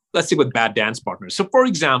 Let's stick with bad dance partners. So, for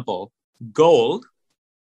example, gold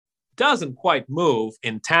doesn't quite move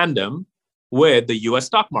in tandem with the US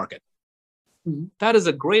stock market. That is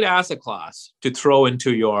a great asset class to throw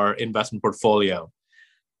into your investment portfolio.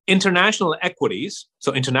 International equities,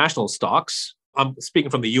 so international stocks, I'm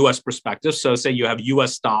speaking from the US perspective. So say you have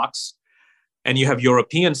US stocks and you have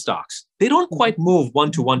European stocks. They don't quite move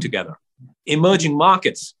one to one together. Emerging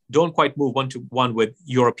markets don't quite move one to one with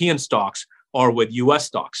European stocks or with US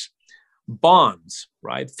stocks. Bonds,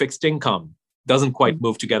 right? Fixed income doesn't quite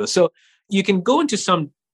move together. So you can go into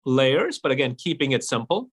some layers, but again, keeping it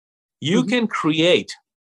simple. You can create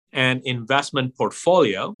an investment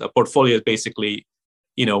portfolio. The portfolio is basically,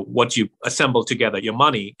 what you assemble together, your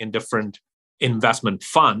money in different investment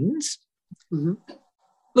funds.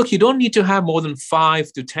 Look, you don't need to have more than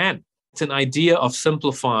 5 to 10. It's an idea of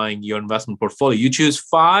simplifying your investment portfolio. You choose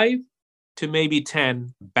 5 to maybe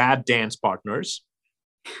 10 bad dance partners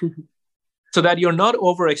so that you're not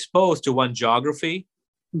overexposed to one geography.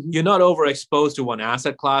 You're not overexposed to one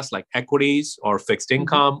asset class like equities or fixed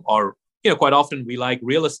income or, quite often we like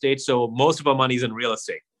real estate. So most of our money is in real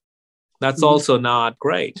estate. That's also not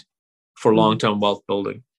great for long-term wealth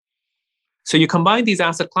building. So you combine these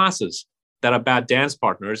asset classes that are bad dance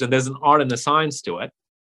partners, and there's an art and a science to it.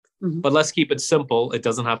 But let's keep it simple. It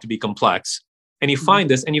doesn't have to be complex. And you find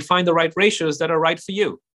this, and you find the right ratios that are right for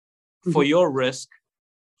you, for your risk,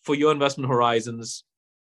 for your investment horizons,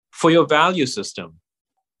 for your value system.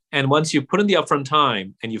 And once you put in the upfront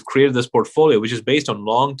time and you've created this portfolio, which is based on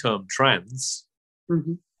long-term trends,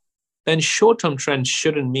 then short-term trends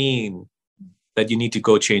shouldn't mean that you need to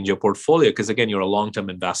go change your portfolio. Because again, you're a long-term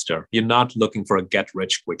investor. You're not looking for a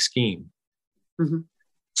get-rich-quick scheme.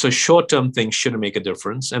 So short-term things shouldn't make a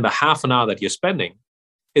difference. And the half an hour that you're spending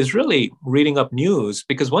is really reading up news,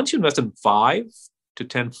 because once you invest in 5 to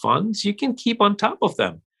 10 funds, you can keep on top of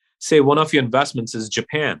them. Say one of your investments is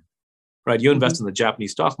Japan, right? You invest in the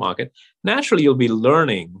Japanese stock market. Naturally, you'll be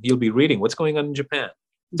reading what's going on in Japan.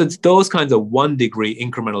 So it's those kinds of 1 degree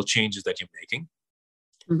incremental changes that you're making.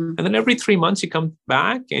 And then every 3 months, you come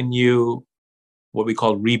back and you, what we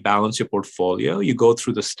call rebalance your portfolio. You go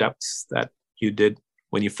through the steps that you did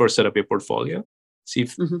when you first set up your portfolio, see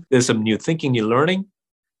if there's some new thinking you're learning,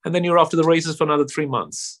 and then you're off to the races for another 3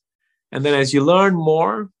 months. And then as you learn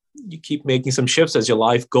more, you keep making some shifts. As your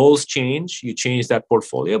life goals change, you change that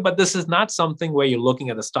portfolio. But this is not something where you're looking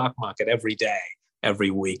at the stock market every day,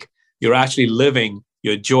 every week. You're actually living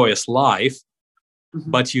your joyous life,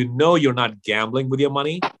 but you're not gambling with your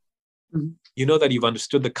money. You know that you've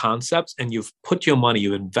understood the concepts and you've put your money,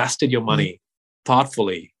 you've invested your money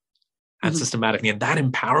thoughtfully and systematically. And that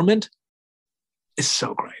empowerment is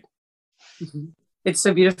so great. It's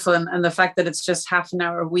so beautiful. And the fact that it's just half an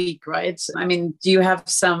hour a week, right? I mean, do you have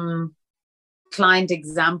some client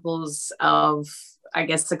examples of, I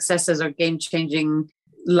guess, successes or game-changing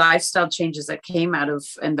lifestyle changes that came out of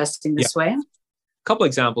investing this way? A couple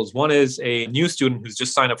examples. One is a new student who's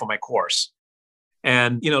just signed up for my course.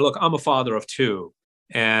 And, look, I'm a father of 2,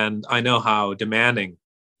 and I know how demanding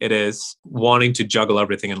it is wanting to juggle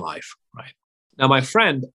everything in life, right? Now, my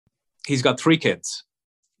friend, he's got 3 kids,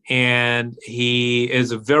 and he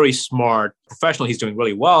is a very smart professional. He's doing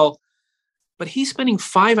really well, but he's spending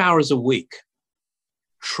 5 hours a week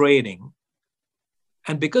trading.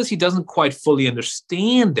 And because he doesn't quite fully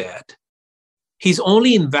understand it, he's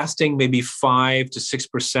only investing maybe 5 to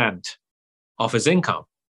 6% of his income.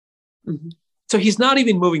 So he's not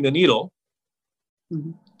even moving the needle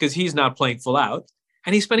because he's not playing full out.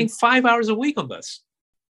 And he's spending 5 hours a week on this.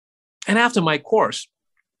 And after my course,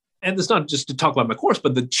 and it's not just to talk about my course,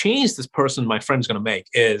 but the change this person, my friend, is going to make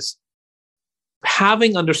is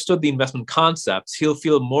having understood the investment concepts, he'll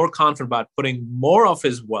feel more confident about putting more of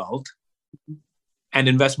his wealth and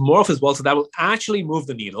invest more of his wealth. So that will actually move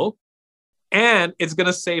the needle. And it's going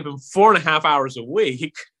to save him 4.5 hours a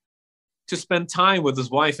week to spend time with his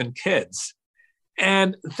wife and kids.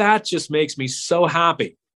 And that just makes me so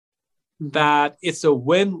happy that it's a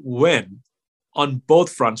win-win on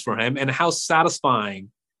both fronts for him, and how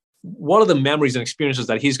satisfying, what are the memories and experiences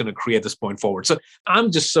that he's going to create this point forward. So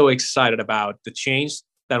I'm just so excited about the change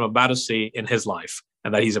that I'm about to see in his life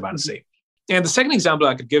and that he's about to see. And the second example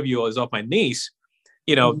I could give you is of my niece.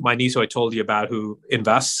 My niece who I told you about, who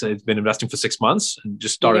invests, has been investing for 6 months and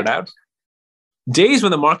just started out. Days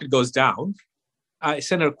when the market goes down, I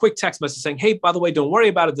sent her a quick text message saying, hey, by the way, don't worry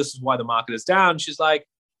about it. This is why the market is down. She's like,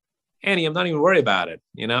 Annie, I'm not even worried about it.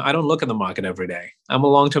 I don't look at the market every day. I'm a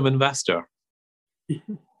long-term investor.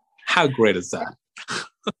 How great is that?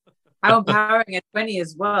 How empowering at 20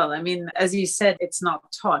 as well. I mean, as you said, it's not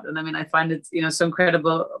taught. And I mean, I find it, so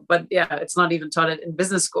incredible, but it's not even taught it in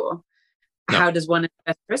business school. No. How does one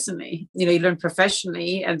invest personally? You learn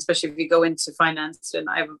professionally, and especially if you go into finance, and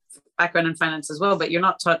I have a background in finance as well, but you're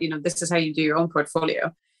not taught, this is how you do your own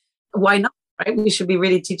portfolio. Why not, right? We should be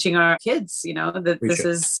really teaching our kids, that this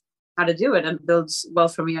is how to do it and builds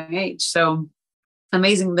wealth from a young age. So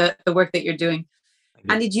amazing the work that you're doing.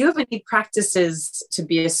 And did you have any practices to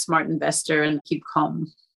be a smart investor and keep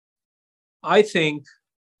calm? I think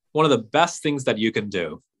one of the best things that you can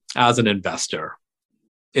do as an investor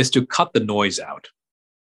is to cut the noise out,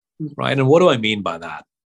 right? And what do I mean by that?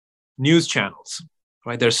 News channels,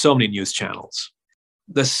 right? There's so many news channels.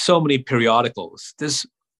 There's so many periodicals. There's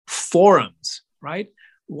forums, right?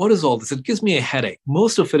 What is all this? It gives me a headache.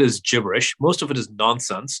 Most of it is gibberish. Most of it is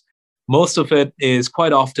nonsense. Most of it is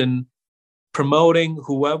quite often promoting,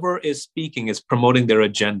 whoever is speaking is promoting their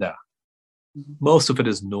agenda. Most of it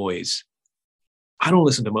is noise. I don't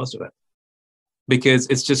listen to most of it because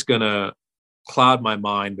it's just going to cloud my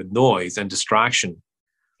mind with noise and distraction.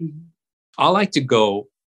 I like to go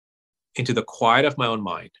into the quiet of my own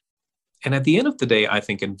mind. And at the end of the day, I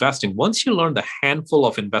think investing, once you learn the handful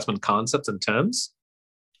of investment concepts and terms,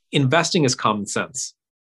 investing is common sense.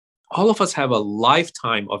 All of us have a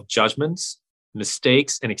lifetime of judgments,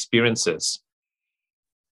 mistakes, and experiences.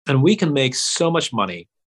 And we can make so much money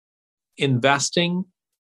investing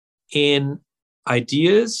in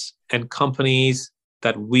ideas and companies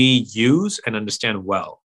that we use and understand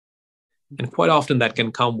well. And quite often that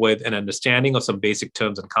can come with an understanding of some basic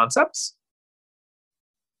terms and concepts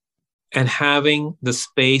and having the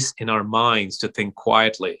space in our minds to think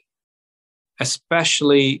quietly,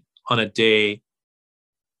 especially on a day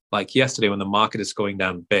like yesterday when the market is going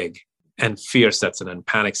down big and fear sets in and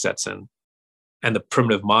panic sets in and the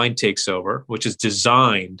primitive mind takes over, which is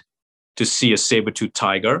designed to see a saber-toothed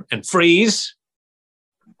tiger and freeze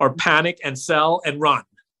or panic and sell and run.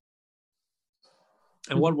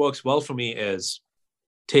 And what works well for me is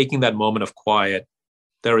taking that moment of quiet.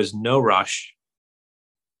 There is no rush.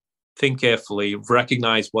 Think carefully,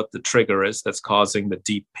 recognize what the trigger is that's causing the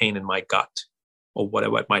deep pain in my gut or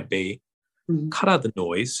whatever it might be. Cut out the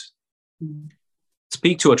noise.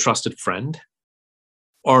 Speak to a trusted friend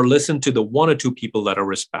or listen to the one or two people that I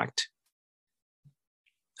respect.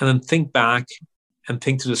 And then think back and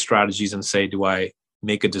think through the strategies and say, do I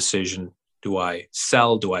make a decision? Do I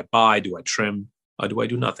sell? Do I buy? Do I trim? Or do I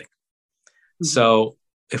do nothing? So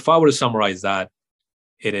if I were to summarize that,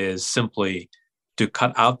 it is simply to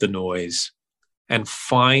cut out the noise and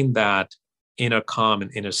find that inner calm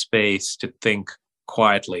and inner space to think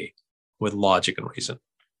quietly with logic and reason.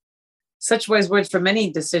 Such wise words for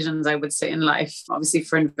many decisions, I would say, in life, obviously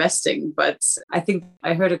for investing. But I think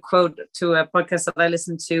I heard a quote to a podcast that I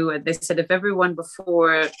listened to. They said, if everyone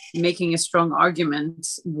before making a strong argument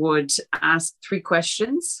would ask 3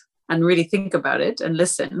 questions and really think about it and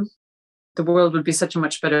listen, the world would be such a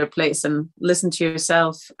much better place. And listen to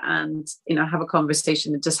yourself and, have a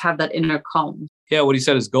conversation and just have that inner calm. Yeah, what he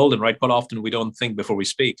said is golden, right? Quite often we don't think before we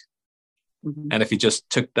speak. And if you just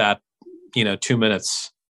took that, 2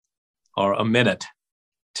 minutes or a minute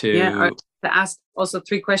to ask also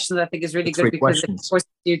 3 questions, I think is really good because it forces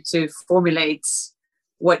you to formulate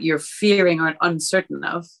what you're fearing or uncertain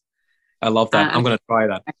of. I love that. I'm going to try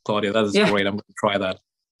that, Claudia. That is great. I'm going to try that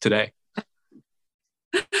today.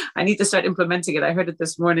 I need to start implementing it. I heard it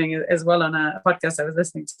this morning as well on a podcast I was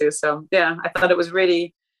listening to. So I thought it was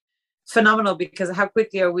really phenomenal because how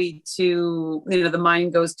quickly are we to, the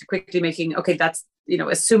mind goes to quickly making, okay, that's,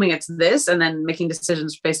 assuming it's this and then making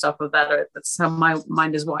decisions based off of that, or that's how my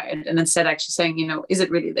mind is wired. And instead actually saying, is it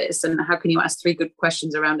really this? And how can you ask 3 good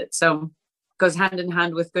questions around it? So it goes hand in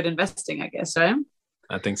hand with good investing, I guess, right?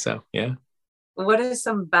 I think so. Yeah. What are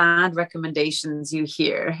some bad recommendations you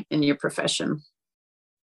hear in your profession?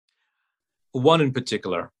 One in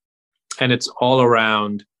particular, and it's all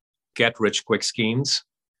around get rich quick schemes.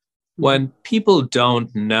 When people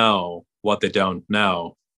don't know what they don't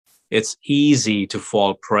know, it's easy to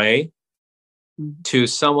fall prey to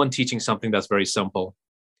someone teaching something that's very simple.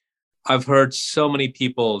 I've heard so many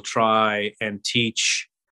people try and teach,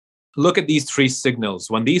 look at these 3 signals.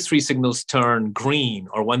 When these 3 signals turn green,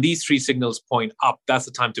 or when these 3 signals point up, that's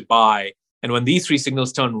the time to buy. And when these 3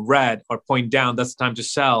 signals turn red or point down, that's the time to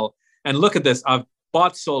sell. And look at this. I've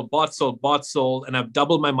bought, sold, and I've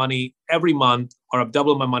doubled my money every month, or I've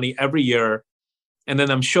doubled my money every year. And then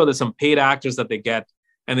I'm sure there's some paid actors that they get.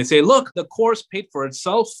 And they say, look, the course paid for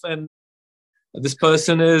itself. And this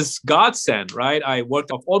person is godsend, right? I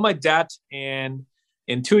worked off all my debt and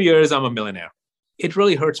in 2 years, I'm a millionaire. It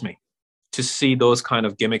really hurts me to see those kind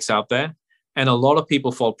of gimmicks out there. And a lot of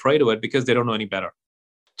people fall prey to it because they don't know any better.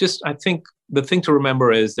 I think the thing to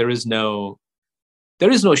remember is there is no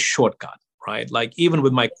shortcut, right? Like even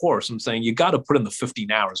with my course, I'm saying you got to put in the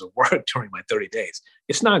 15 hours of work during my 30 days.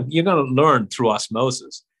 It's not, you're going to learn through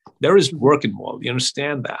osmosis. There is work involved. You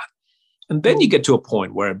understand that. And then you get to a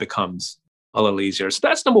point where it becomes a little easier. So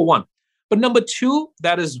that's number 1. But number 2,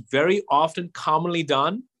 that is very often commonly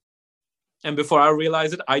done. And before I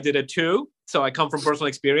realized it, I did it too. So I come from personal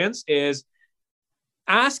experience, is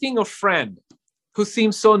asking a friend who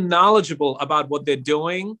seems so knowledgeable about what they're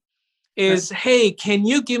doing is, hey, can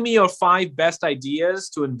you give me your 5 best ideas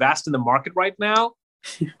to invest in the market right now?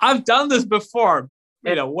 I've done this before,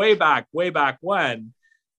 way back when.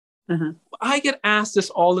 I get asked this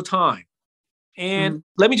all the time. And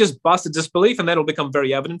let me just bust the disbelief, and then it'll become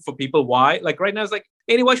very evident for people why. Like right now, it's like,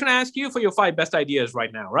 Andy, why should I ask you for your 5 best ideas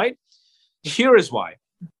right now, right? Here is why.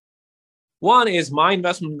 One is my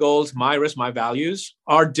investment goals, my risk, my values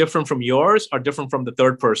are different from yours, are different from the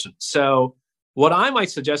third person. So what I might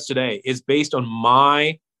suggest today is based on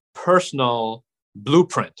my personal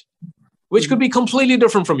blueprint, which could be completely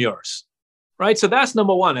different from yours, right? So that's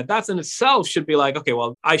number one. And that's in itself should be like, okay,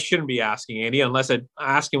 well, I shouldn't be asking Andy unless I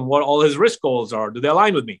ask him what all his risk goals are. Do they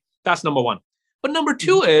align with me? That's number one. But number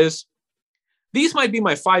two is, these might be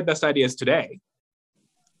my 5 best ideas today.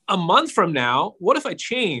 A month from now, what if I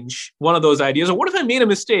change one of those ideas? Or what if I made a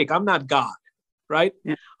mistake? I'm not God, right?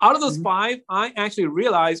 Yeah. Out of those 5, I actually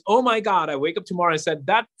realized, oh my God, I wake up tomorrow and said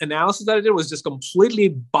that analysis that I did was just completely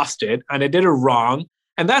busted and I did it wrong.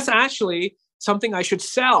 And that's actually something I should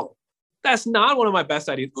sell. That's not one of my best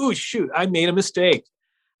ideas. Oh, shoot, I made a mistake.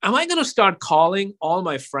 Am I going to start calling all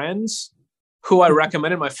my friends who I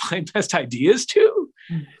recommended my 5 best ideas to?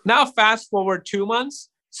 Now, fast forward 2 months,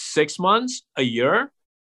 6 months, a year.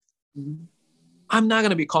 I'm not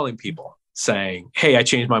going to be calling people saying, hey, I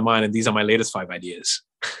changed my mind and these are my latest 5 ideas.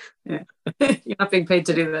 Yeah. You're not being paid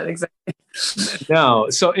to do that, exactly. No.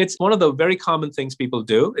 So it's one of the very common things people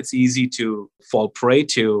do. It's easy to fall prey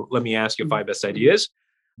to, let me ask you 5 best ideas,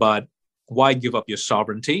 but why give up your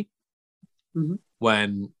sovereignty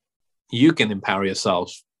when you can empower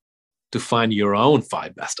yourself to find your own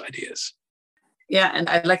 5 best ideas? Yeah, and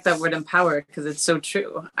I like that word empower because it's so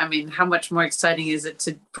true. I mean, how much more exciting is it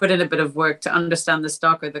to put in a bit of work to understand the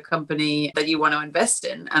stock or the company that you want to invest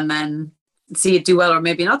in and then see it do well or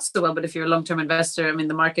maybe not so well. But if you're a long-term investor, I mean,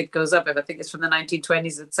 the market goes up. If I think it's from the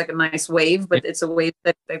 1920s, it's like a nice wave, but it's a wave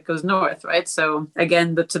that goes north, right? So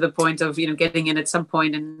again, to the point of, getting in at some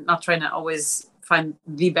point and not trying to always find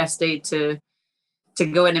the best day to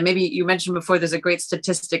go in. And maybe you mentioned before, there's a great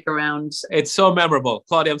statistic around. It's so memorable.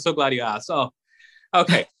 Claudia, I'm so glad you asked. Oh,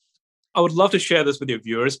 okay. I would love to share this with your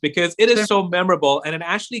viewers because it is so memorable and it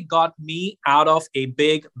actually got me out of a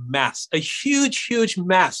big mess, a huge, huge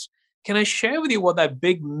mess. Can I share with you what that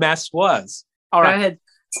big mess was? All right. Go ahead.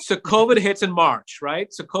 So COVID hits in March,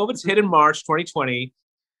 right? So COVID's hit in March 2020.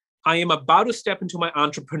 I am about to step into my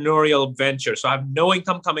entrepreneurial venture. So I have no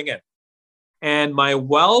income coming in. And my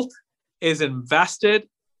wealth is invested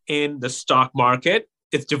in the stock market.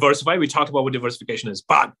 It's diversified. We talked about what diversification is.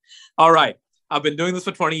 But all right, I've been doing this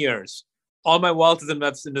for 20 years. All my wealth is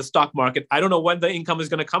invested in the stock market. I don't know when the income is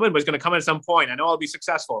going to come in, but it's going to come in at some point. I know I'll be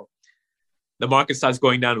successful. The market starts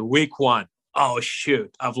going down week 1. Oh,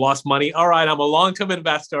 shoot, I've lost money. All right, I'm a long-term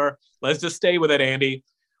investor. Let's just stay with it, Andy.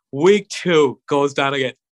 Week 2 goes down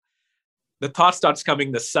again. The thought starts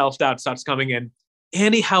coming. The self-doubt starts coming in.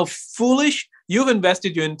 Andy, how foolish. You've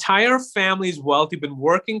invested your entire family's wealth. You've been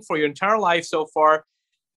working for your entire life so far.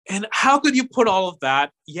 And how could you put all of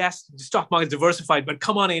that? Yes, the stock market is diversified, but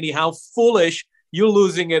come on, Andy, how foolish. You're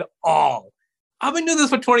losing it all. I've been doing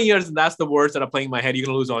this for 20 years, and that's the words that are playing in my head. You're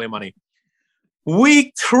going to lose all your money.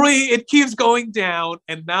 Week 3, it keeps going down,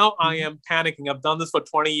 and now I am panicking. I've done this for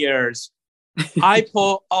 20 years. I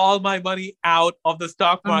pull all my money out of the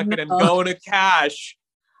stock market and go into cash.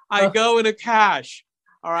 I go into cash,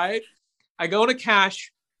 all right? I go into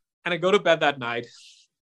cash, and I go to bed that night.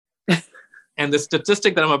 And the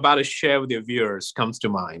statistic that I'm about to share with your viewers comes to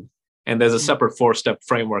mind. And there's a separate 4-step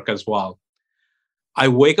framework as well. I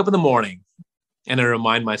wake up in the morning, and I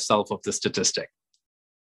remind myself of the statistic.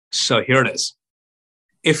 So here it is.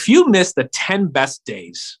 If you miss the 10 best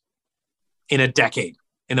days in a decade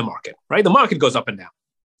in the market, right? The market goes up and down.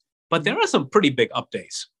 But there are some pretty big up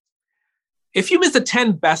days. If you miss the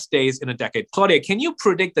 10 best days in a decade, Claudia, can you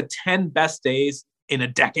predict the 10 best days in a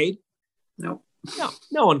decade? No.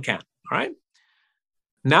 No one can, all right?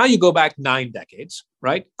 Now you go back 9 decades,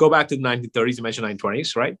 right? Go back to the 1930s, you mentioned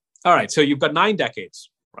 1920s, right? All right, so you've got 9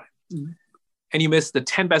 decades, right? Mm-hmm. And you missed the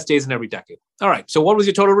 10 best days in every decade. All right, so what was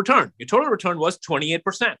your total return? Your total return was 28%.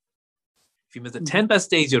 If you missed the 10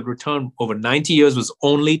 best days, your return over 90 years was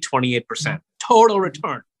only 28%. Total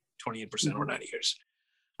return, 28% over 90 years.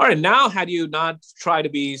 All right, now had you not tried to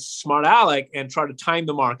be smart aleck and try to time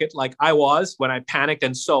the market like I was when I panicked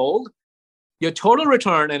and sold, your total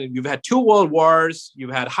return, and you've had 2 world wars,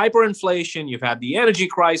 you've had hyperinflation, you've had the energy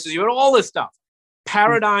crisis, you had all this stuff.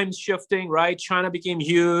 Paradigms shifting, right? China became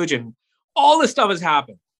huge and all this stuff has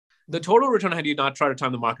happened. The total return, had you not tried to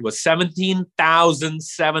time the market, was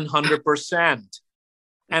 17,700%.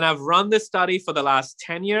 And I've run this study for the last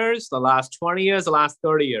 10 years, the last 20 years, the last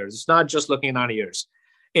 30 years. It's not just looking at 90 years.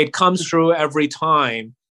 It comes through every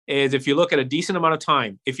time. Is if you look at a decent amount of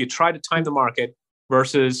time, if you try to time the market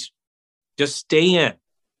versus just stay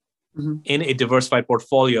in a diversified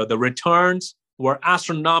portfolio, the returns were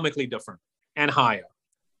astronomically different and higher.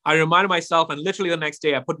 I reminded myself, and literally the next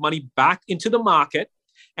day, I put money back into the market.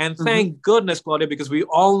 And thank goodness, Claudia, because we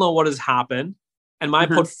all know what has happened. And my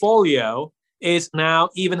portfolio is now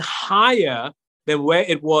even higher than where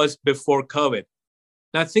it was before COVID.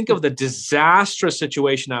 Now, think of the disastrous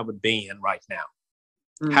situation I would be in right now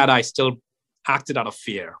had I still acted out of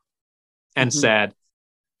fear and said,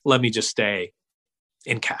 let me just stay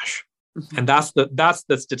in cash. And that's the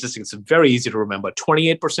statistic. It's very easy to remember.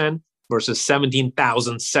 28% versus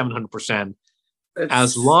 17,700%,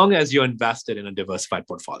 as long as you're invested in a diversified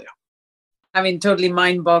portfolio. I mean, totally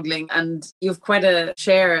mind-boggling. And you've quite a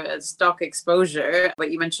share stock exposure,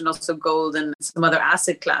 but you mentioned also gold and some other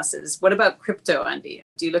asset classes. What about crypto, Andy?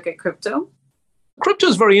 Do you look at crypto? Crypto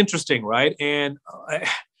is very interesting, right? And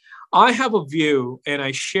I have a view, and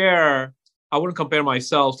I wouldn't compare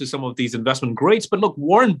myself to some of these investment greats, but look,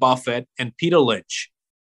 Warren Buffett and Peter Lynch,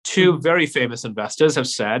 two very famous investors, have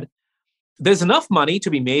said, there's enough money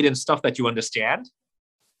to be made in stuff that you understand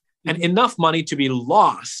and enough money to be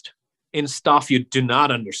lost in stuff you do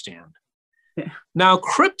not understand. Yeah. Now,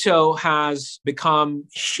 crypto has become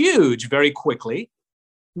huge very quickly.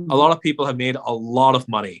 A lot of people have made a lot of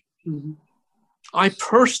money. I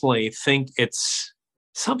personally think it's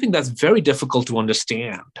something that's very difficult to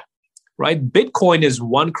understand, right? Bitcoin is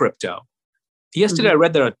one crypto. Yesterday, I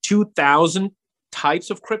read there are 2,000 types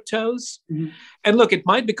of cryptos. And look, it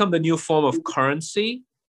might become the new form of currency.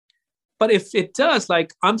 But if it does,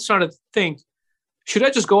 like, I'm starting to think, should I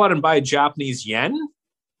just go out and buy a Japanese yen?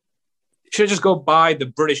 Should I just go buy the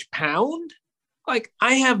British pound? Like,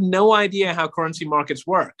 I have no idea how currency markets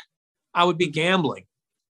work. I would be gambling.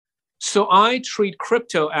 So I treat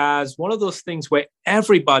crypto as one of those things where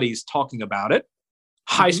everybody's talking about it.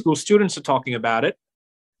 High school students are talking about it.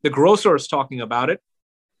 The grocer is talking about it.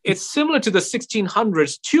 It's similar to the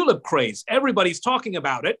 1600s tulip craze. Everybody's talking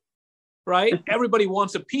about it, right? Everybody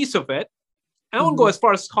wants a piece of it. I won't go as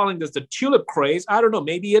far as calling this the tulip craze. I don't know.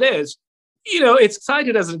 Maybe it is. It's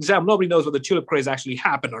cited as an example. Nobody knows whether the tulip craze actually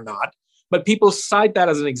happened or not. But people cite that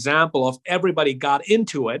as an example of everybody got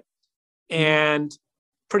into it. And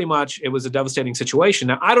pretty much it was a devastating situation.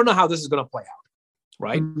 Now, I don't know how this is going to play out,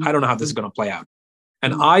 right? I don't know how this is going to play out.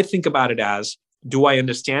 And I think about it as, do I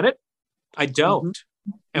understand it? I don't.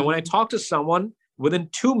 And when I talk to someone, within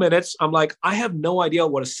 2 minutes, I'm like, I have no idea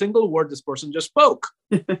what a single word this person just spoke.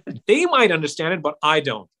 They might understand it, but I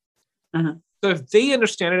don't. So if they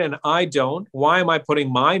understand it and I don't, why am I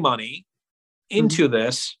putting my money into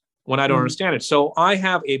this when I don't understand it? So I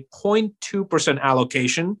have a 0.2%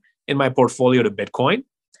 allocation in my portfolio to Bitcoin.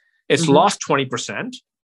 It's lost 20%.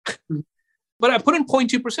 But I put in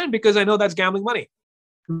 0.2% because I know that's gambling money.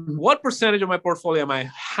 What percentage of my portfolio am I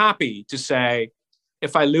happy to say,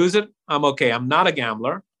 if I lose it, I'm okay. I'm not a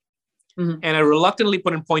gambler. And I reluctantly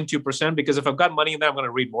put in 0.2% because if I've got money in there, I'm going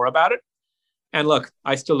to read more about it. And look,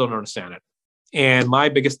 I still don't understand it. And my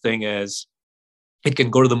biggest thing is it can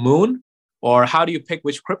go to the moon, or how do you pick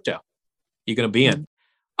which crypto you're going to be in?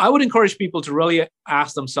 I would encourage people to really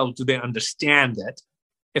ask themselves, do they understand it?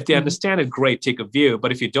 If they understand it, great, take a view.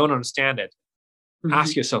 But if you don't understand it,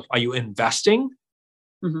 ask yourself, are you investing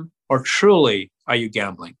or truly are you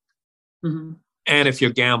gambling? And if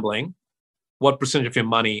you're gambling, what percentage of your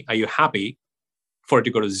money are you happy for it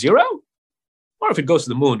to go to zero? Or if it goes to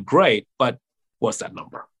the moon, great, but what's that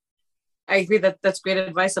number? I agree that that's great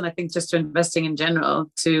advice. And I think just to investing in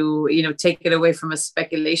general, to, take it away from a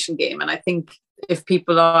speculation game. And I think if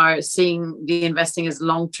people are seeing the investing as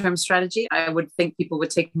long-term strategy, I would think people would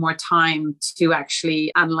take more time to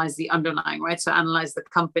actually analyze the underlying, right? So analyze the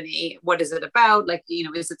company. What is it about? Like,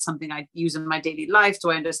 is it something I use in my daily life? Do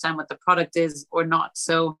I understand what the product is or not?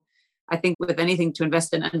 So I think with anything to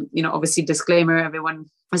invest in, and, obviously disclaimer, everyone,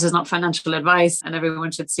 this is not financial advice and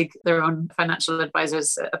everyone should seek their own financial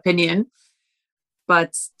advisor's opinion.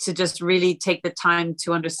 But to just really take the time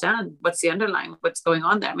to understand what's the underlying, what's going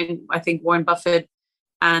on there. I mean, I think Warren Buffett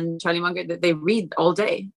and Charlie Munger, they read all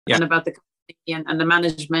day and about the company and the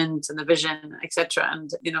management and the vision, etc.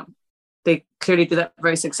 And, they clearly do that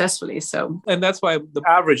very successfully. So, and that's why the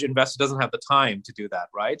average investor doesn't have the time to do that,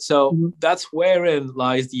 right? So that's wherein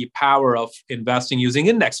lies the power of investing using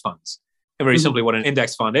index funds. And very simply, what an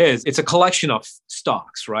index fund is, it's a collection of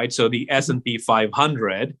stocks, right? So the S&P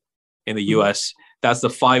 500 in the US, that's the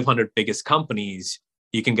 500 biggest companies.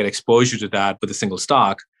 You can get exposure to that with a single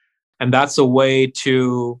stock. And that's a way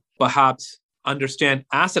to perhaps understand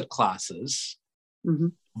asset classes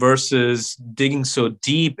versus digging so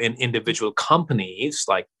deep in individual companies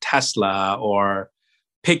like Tesla or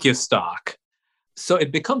pick your stock. So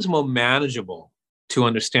it becomes more manageable to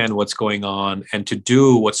understand what's going on and to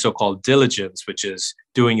do what's so-called diligence, which is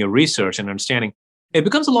doing your research and understanding. It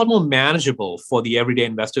becomes a lot more manageable for the everyday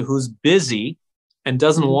investor who's busy and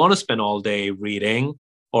doesn't want to spend all day reading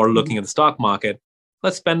or looking at the stock market.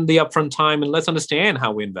 Let's spend the upfront time and let's understand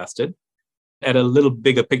how we invested at a little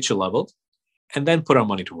bigger picture level and then put our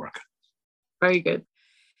money to work. Very good.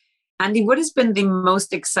 Andy, what has been the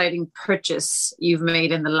most exciting purchase you've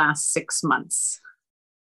made in the last 6 months?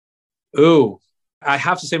 Ooh, I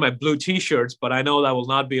have to say my blue t-shirts, but I know that will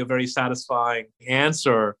not be a very satisfying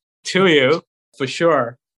answer to you for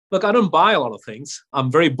sure. Look, I don't buy a lot of things.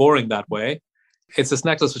 I'm very boring that way. It's this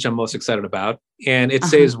necklace which I'm most excited about. And it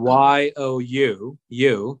says YOU,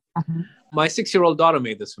 you. My 6-year-old daughter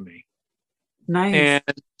made this for me. Nice. And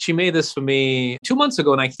she made this for me 2 months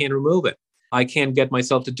ago and I can't remove it. I can't get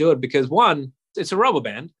myself to do it because one, it's a rubber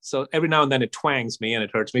band. So every now and then it twangs me and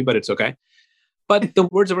it hurts me, but it's okay. But the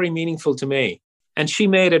words are very meaningful to me. And she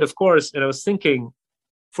made it, of course. And I was thinking,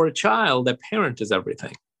 for a child, their parent is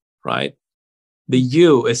everything, right? The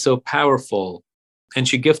you is so powerful. And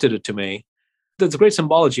she gifted it to me. There's a great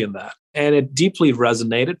symbology in that. And it deeply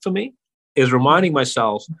resonated for me, is reminding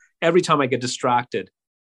myself every time I get distracted.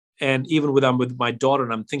 And even when I'm with my daughter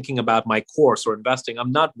and I'm thinking about my course or investing,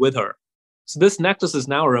 I'm not with her. So this necklace is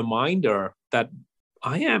now a reminder that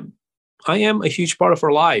I am a huge part of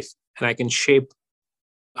her life and I can shape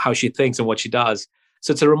how she thinks and what she does.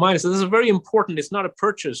 So it's a reminder. So this is very important. It's not a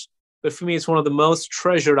purchase, but for me, it's one of the most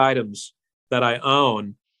treasured items that I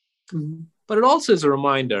own. But it also is a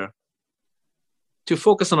reminder to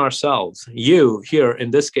focus on ourselves. You here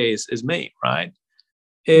in this case is me, right?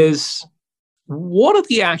 Is what are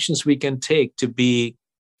the actions we can take to be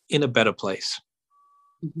in a better place?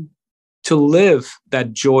 To live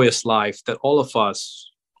that joyous life that all of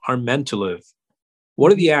us are meant to live.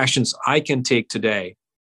 What are the actions I can take today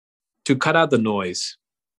to cut out the noise,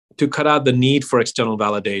 to cut out the need for external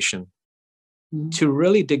validation, to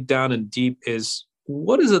really dig down and deep is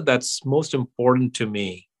what is it that's most important to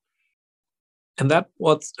me? And that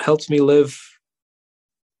what helps me live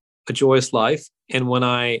a joyous life. And when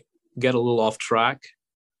I get a little off track,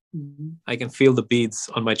 I can feel the beads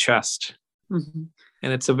on my chest. And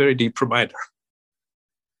it's a very deep reminder.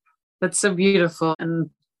 That's so beautiful and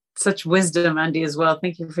such wisdom, Andy, as well.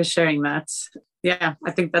 Thank you for sharing that. Yeah,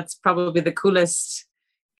 I think that's probably the coolest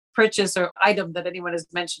purchase or item that anyone has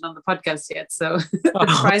mentioned on the podcast yet. So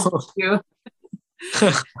surprise you.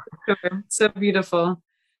 So beautiful.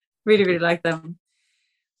 Really, really like them.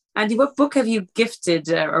 Andy, what book have you gifted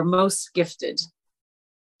or most gifted?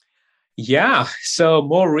 Yeah, so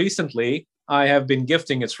more recently, I have been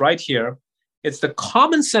gifting, it's right here. It's the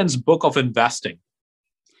Common Sense Book of Investing.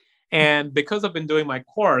 And because I've been doing my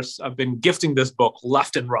course, I've been gifting this book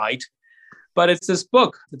left and right. But it's this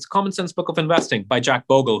book, it's Common Sense Book of Investing by Jack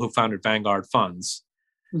Bogle, who founded Vanguard Funds.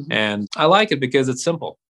 And I like it because it's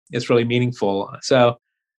simple. It's really meaningful. So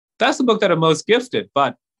that's the book that I'm most gifted.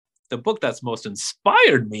 But the book that's most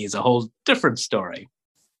inspired me is a whole different story.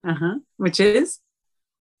 Which is?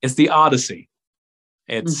 It's The Odyssey.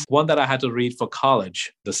 It's one that I had to read for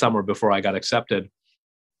college the summer before I got accepted.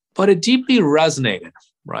 But it deeply resonated,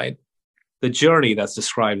 right? The journey that's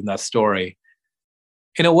described in that story,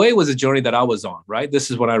 in a way, was a journey that I was on, right?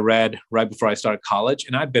 This is what I read right before I started college.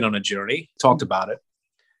 And I'd been on a journey, talked about it.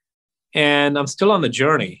 And I'm still on the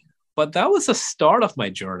journey. But that was the start of my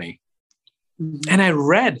journey. And I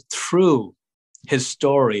read through his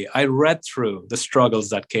story. I read through the struggles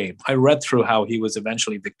that came. I read through how he was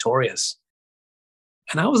eventually victorious.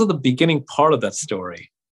 And I was at the beginning part of that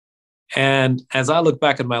story. And as I look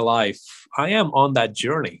back at my life, I am on that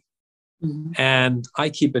journey. And I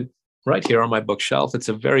keep it right here on my bookshelf. It's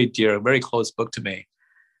a very dear, very close book to me.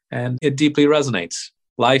 And it deeply resonates.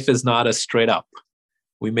 Life is not as straight up.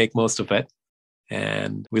 We make most of it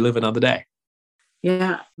and we live another day.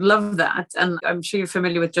 Yeah, love that. And I'm sure you're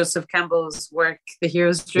familiar with Joseph Campbell's work, The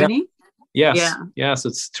Hero's Journey. Yes,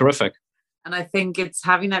 it's terrific. And I think it's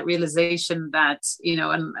having that realization that, you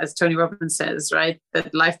know, and as Tony Robbins says, right,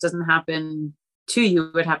 that life doesn't happen to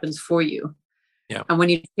you, it happens for you. Yeah. And when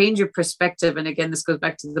you change your perspective, and again, this goes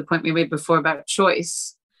back to the point we made before about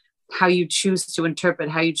choice, how you choose to interpret,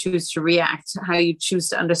 how you choose to react, how you choose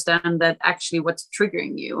to understand that actually what's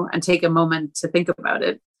triggering you and take a moment to think about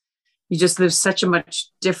it. You just live such a much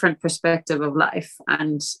different perspective of life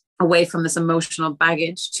and away from this emotional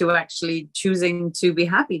baggage to actually choosing to be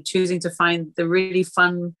happy, choosing to find the really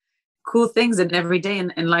fun cool things in every day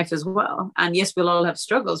in life as well. And yes, we'll all have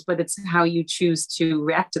struggles, but it's how you choose to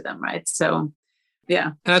react to them, right? So,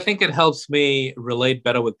 yeah. And I think it helps me relate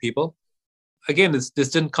better with people. Again, this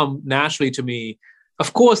didn't come naturally to me.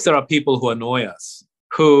 Of course, there are people who annoy us,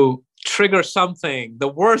 who trigger something, the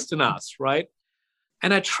worst in us, right?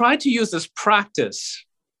 And I tried to use this practice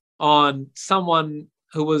on someone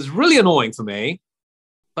who was really annoying for me,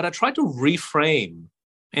 but I tried to reframe.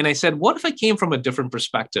 And I said, what if I came from a different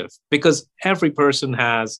perspective? Because every person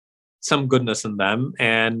has some goodness in them.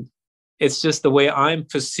 And it's just the way I'm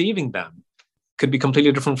perceiving them could be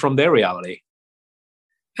completely different from their reality.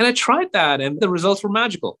 And I tried that and the results were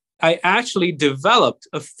magical. I actually developed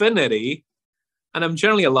affinity, and I'm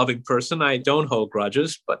generally a loving person. I don't hold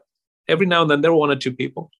grudges, but every now and then there were one or two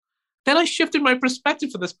people. Then I shifted my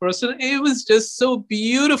perspective for this person. It was just so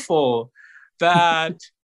beautiful that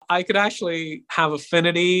I could actually have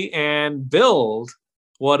affinity and build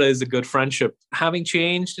what is a good friendship. Having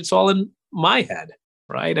changed, it's all in my head,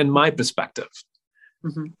 right? And my perspective.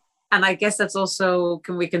 Mm-hmm. And I guess that's also,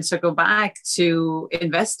 we can circle back to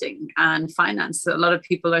investing and finance. A lot of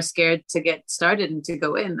people are scared to get started and to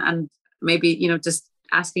go in. And maybe, just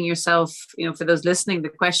asking yourself, for those listening, the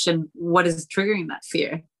question, what is triggering that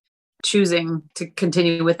fear? Choosing to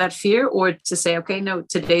continue with that fear or to say, okay, no,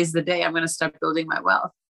 today's the day I'm going to start building my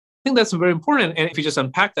wealth. I think that's very important. And if you just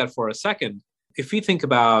unpack that for a second, if we think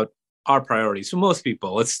about our priorities, for most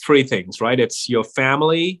people, it's three things, right? It's your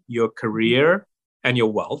family, your career, and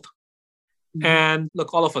your wealth. Mm-hmm. And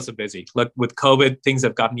look, all of us are busy. Look, with COVID, things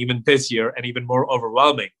have gotten even busier and even more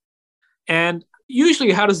overwhelming. And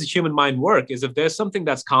usually, how does the human mind work is if there's something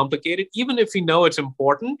that's complicated, even if we know it's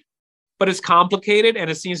important, but it's complicated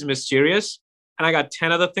and it seems mysterious, and I got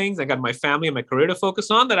 10 other things, I got my family and my career to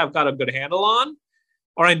focus on that I've got a good handle on,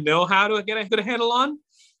 or I know how to get a good handle on,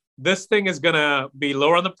 this thing is going to be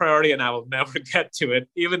lower on the priority and I will never get to it,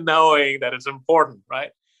 even knowing that it's important,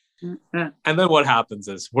 right? Mm-hmm. And then what happens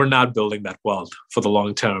is we're not building that wealth for the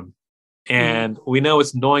long term. And we know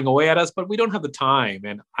it's gnawing away at us, but we don't have the time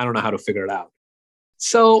and I don't know how to figure it out.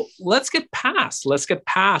 So let's get past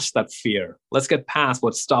that fear. Let's get past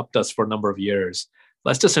what stopped us for a number of years.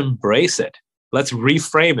 Let's just embrace it. Let's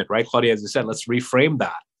reframe it, right, Claudia? As you said, let's reframe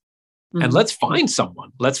that. Mm-hmm. And let's find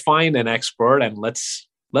someone. Let's find an expert and let's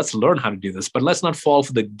learn how to do this. But let's not fall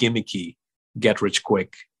for the gimmicky, get rich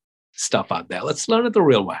quick stuff out there. Let's learn it the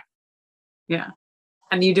real way. Yeah.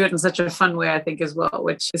 And you do it in such a fun way, I think, as well,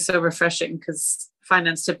 which is so refreshing because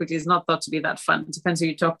finance typically is not thought to be that fun. It depends who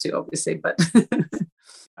you talk to, obviously, but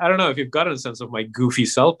I don't know if you've gotten a sense of my goofy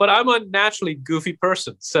self, but I'm a naturally goofy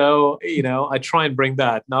person. So, I try and bring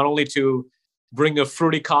that not only to bring a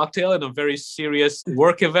fruity cocktail in a very serious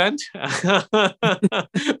work event,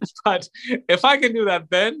 but if I can do that,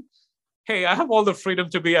 then, hey, I have all the freedom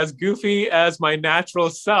to be as goofy as my natural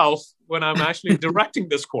self when I'm actually directing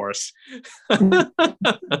this course. And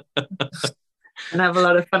have a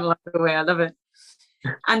lot of fun along the way. I love it.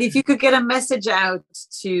 And if you could get a message out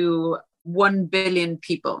to 1 billion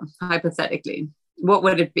people, hypothetically, what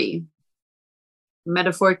would it be?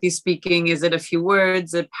 Metaphorically speaking, is it a few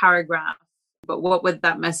words, a paragraph? But what would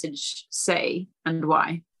that message say and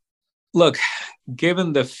why? Look,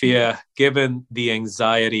 given the fear, given the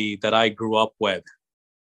anxiety that I grew up with,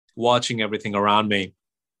 watching everything around me,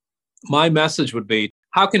 my message would be,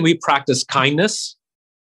 how can we practice kindness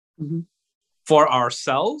for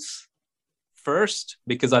ourselves first?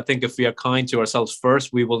 Because I think if we are kind to ourselves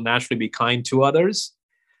first, we will naturally be kind to others.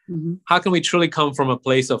 Mm-hmm. How can we truly come from a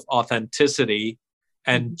place of authenticity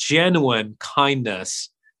and genuine kindness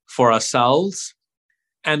for ourselves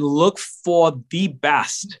and look for the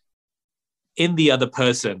best in the other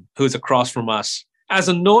person who's across from us, as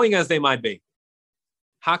annoying as they might be?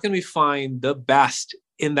 How can we find the best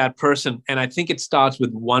in that person? And I think it starts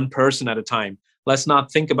with one person at a time. Let's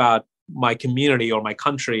not think about my community or my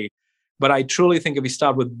country, but I truly think if we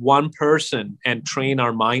start with one person and train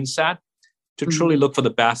our mindset to truly look for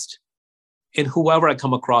the best in whoever I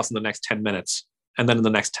come across in the next 10 minutes, and then in the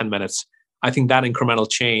next 10 minutes, I think that incremental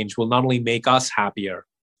change will not only make us happier,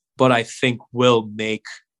 but I think will make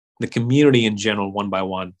the community in general, one by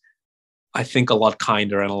one, I think a lot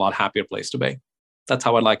kinder and a lot happier place to be. That's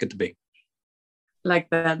how I'd like it to be. Like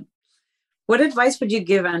that. What advice would you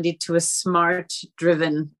give, Andy, to a smart,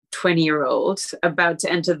 driven 20-year-old about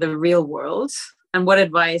to enter the real world? And what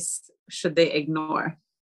advice should they ignore?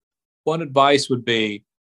 One advice would be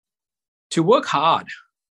to work hard.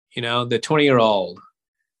 The 20-year-old,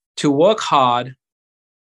 to work hard.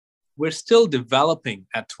 We're still developing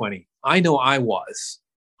at 20. I know I was.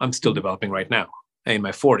 I'm still developing right now in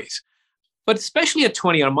my 40s. But especially at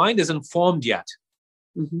 20, our mind isn't formed yet.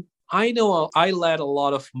 I know I let a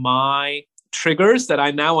lot of my triggers that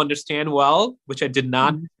I now understand well, which I did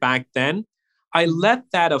not back then. I let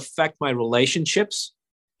that affect my relationships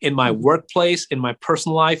in my workplace, in my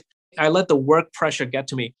personal life. I let the work pressure get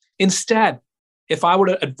to me. Instead, if I were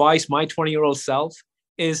to advise my 20-year-old self,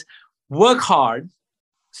 is work hard,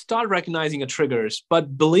 start recognizing your triggers,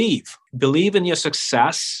 but believe in your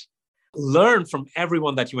success, learn from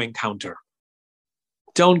everyone that you encounter.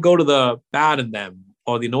 Don't go to the bad in them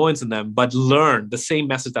or the annoyance in them, but learn. The same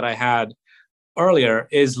message that I had earlier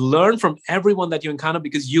is learn from everyone that you encounter,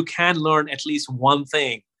 because you can learn at least one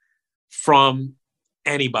thing from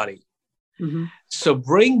anybody. So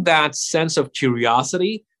bring that sense of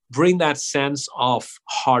curiosity, bring that sense of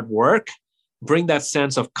hard work, bring that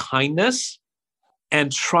sense of kindness,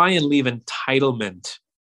 and try and leave entitlement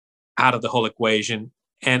out of the whole equation.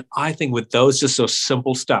 And I think with those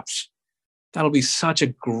simple steps, that'll be such a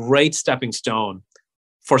great stepping stone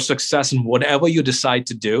for success in whatever you decide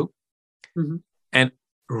to do. And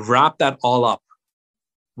wrap that all up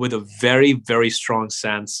with a very, very strong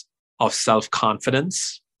sense of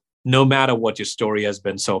self-confidence, no matter what your story has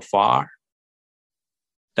been so far,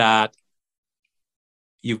 that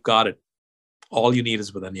you've got it. All you need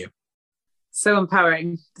is within you. So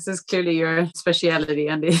empowering. This is clearly your speciality,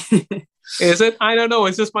 Andy. Is it? I don't know.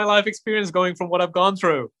 It's just my life experience going from what I've gone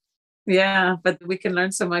through. Yeah, but we can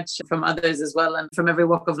learn so much from others as well, and from every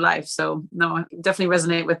walk of life. So no, I definitely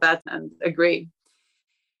resonate with that and agree.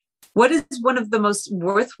 What is one of the most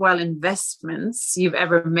worthwhile investments you've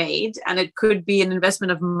ever made? And it could be an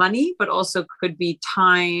investment of money, but also could be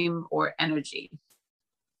time or energy.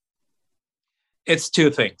 It's two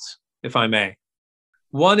things, if I may.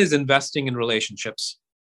 One is investing in relationships.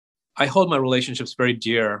 I hold my relationships very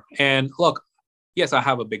dear. And look, yes, I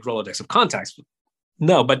have a big Rolodex of contacts.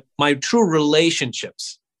 No, but my true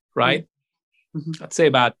relationships, right? I'd say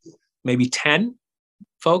about maybe 10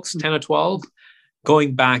 folks, 10 or 12,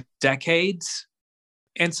 going back decades,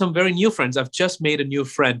 and some very new friends. I've just made a new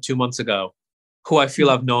friend 2 months ago who I feel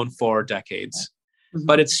I've known for decades.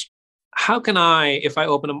 But it's how can I, if I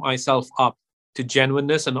open myself up to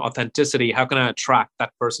genuineness and authenticity, how can I attract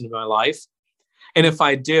that person in my life? And if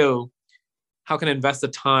I do, how can I invest the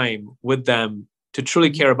time with them to truly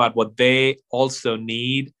care about what they also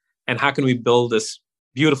need? And how can we build this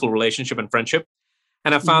beautiful relationship and friendship?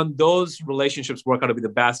 And I found those relationships work out to be the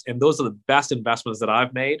best. And those are the best investments that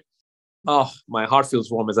I've made. Oh, my heart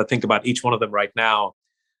feels warm as I think about each one of them right now.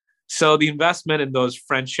 So the investment in those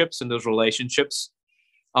friendships and those relationships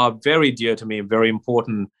are very dear to me, very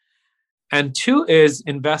important. And two is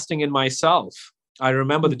investing in myself. I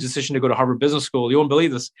remember the decision to go to Harvard Business School. You won't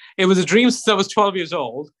believe this. It was a dream since I was 12 years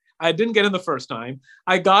old. I didn't get in the first time.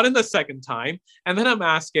 I got in the second time. And then I'm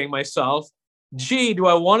asking myself, gee, do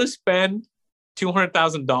I want to spend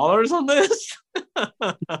 $200,000 on this?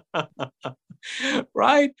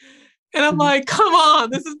 Right? And I'm like, come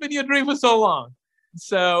on, this has been your dream for so long.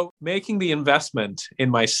 So making the investment in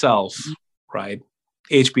myself, right?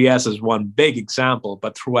 HBS is one big example,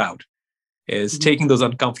 but throughout is taking those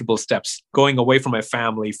uncomfortable steps, going away from my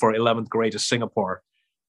family for 11th grade to Singapore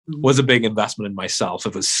was a big investment in myself.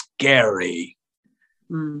 It was scary,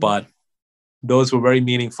 but those were very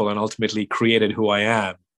meaningful and ultimately created who I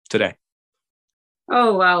am today.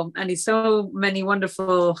 Oh, wow. Andy, so many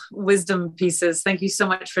wonderful wisdom pieces. Thank you so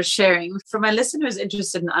much for sharing. For my listeners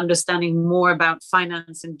interested in understanding more about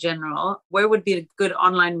finance in general, where would be a good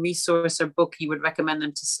online resource or book you would recommend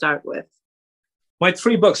them to start with? My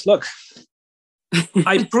 3 books. Look,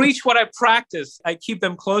 I preach what I practice. I keep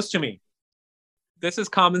them close to me. This is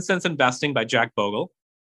Common Sense Investing by Jack Bogle.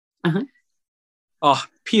 Oh,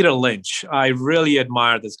 Peter Lynch. I really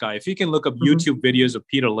admire this guy. If you can look up YouTube videos of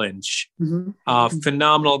Peter Lynch,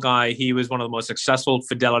 phenomenal guy. He was one of the most successful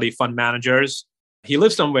Fidelity fund managers. He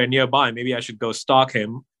lives somewhere nearby. Maybe I should go stalk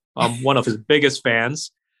him. I'm one of his biggest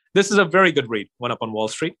fans. This is a very good read. Went Up on Wall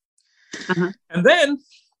Street. And then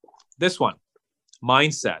this one,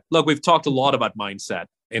 Mindset. Look, we've talked a lot about mindset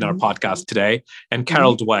in our podcast today. And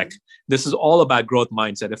Carol Dweck, this is all about growth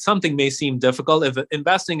mindset. If something may seem difficult, if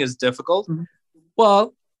investing is difficult,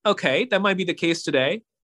 well, okay, that might be the case today,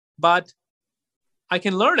 but I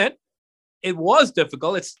can learn it. It was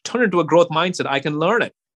difficult. It's turned into a growth mindset. I can learn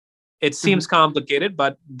it. It seems complicated,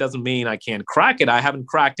 but doesn't mean I can't crack it. I haven't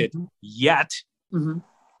cracked it yet. I'm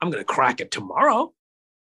going to crack it tomorrow.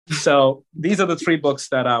 So these are the 3 books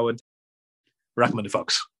that I would recommend to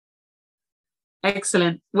folks.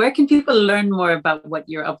 Excellent. Where can people learn more about what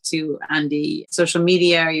you're up to, Andy? Social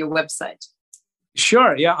media or your website?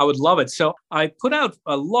 Sure. Yeah, I would love it. So I put out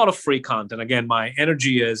a lot of free content. Again, my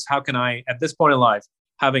energy is how can I, at this point in life,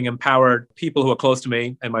 having empowered people who are close to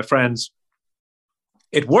me and my friends,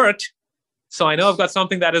 it worked. So I know I've got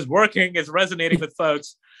something that is working, is resonating with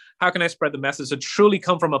folks. How can I spread the message to truly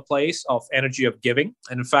come from a place of energy of giving?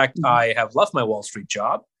 And in fact, I have left my Wall Street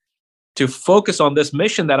job to focus on this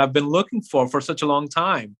mission that I've been looking for such a long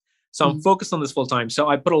time. So I'm focused on this full time. So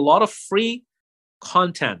I put a lot of free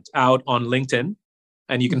content out on LinkedIn,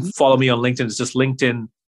 and you can follow me on LinkedIn. It's just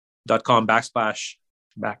linkedin.com//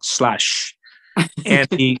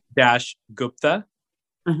 Andy-Gupta,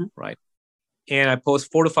 right? And I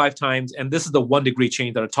post 4 to 5 times. And this is the 1 degree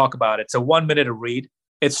change that I talk about. It's a 1 minute to read.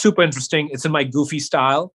 It's super interesting. It's in my goofy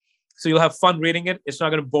style. So you'll have fun reading it. It's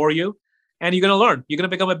not going to bore you. And you're going to learn. You're going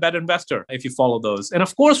to become a better investor if you follow those. And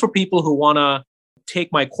of course, for people who want to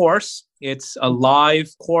take my course, it's a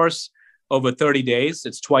live course over 30 days.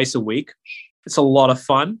 It's twice a week. It's a lot of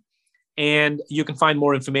fun. And you can find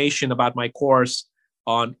more information about my course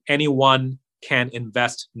on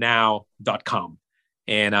anyonecaninvestnow.com.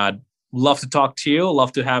 And I'd love to talk to you.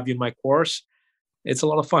 Love to have you in my course. It's a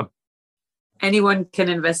lot of fun.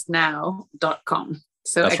 Anyonecaninvestnow.com.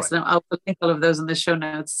 So That's excellent. right. I'll link all of those in the show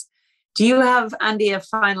notes. Do you have, Andy, a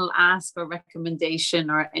final ask or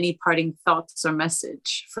recommendation or any parting thoughts or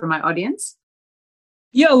message for my audience?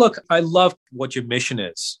 Yeah, look, I love what your mission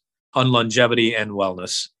is on longevity and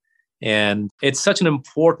wellness. And it's such an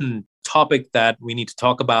important topic that we need to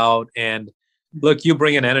talk about. And look, you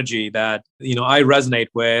bring an energy that, I resonate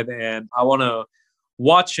with, and I want to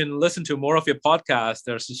watch and listen to more of your podcast.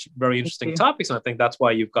 There's such very interesting topics. And I think that's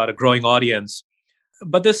why you've got a growing audience.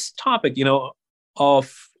 But this topic,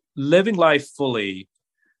 of living life fully,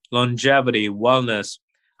 longevity, wellness,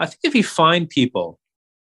 I think if we find people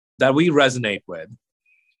that we resonate with,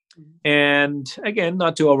 and again,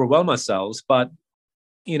 not to overwhelm ourselves, but,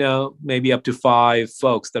 maybe up to 5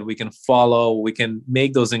 folks that we can follow, we can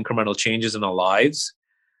make those incremental changes in our lives.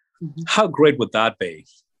 How great would that be?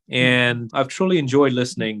 And I've truly enjoyed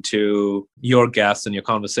listening to your guests and your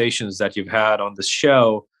conversations that you've had on this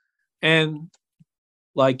show. And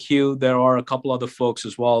like you, there are a couple other folks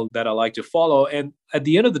as well that I like to follow. And at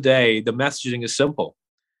the end of the day, the messaging is simple.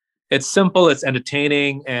 It's simple, it's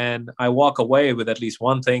entertaining, and I walk away with at least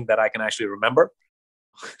one thing that I can actually remember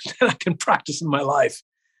that I can practice in my life.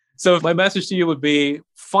 So my message to you would be,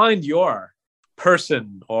 find your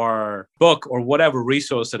person or book or whatever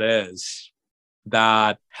resource it is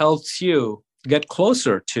that helps you get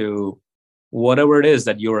closer to whatever it is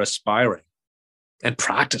that you're aspiring, and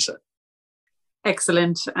practice it.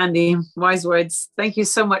 Excellent, Andy. Wise words. Thank you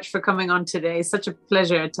so much for coming on today. Such a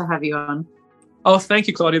pleasure to have you on. Oh, thank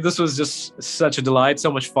you, Claudia. This was just such a delight,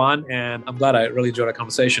 so much fun, and I'm glad I really enjoyed our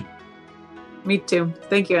conversation. Me too.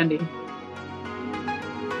 Thank you, Andy.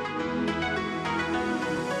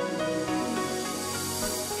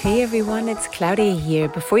 Hey everyone, it's Claudia here.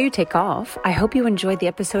 Before you take off, I hope you enjoyed the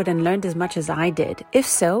episode and learned as much as I did. If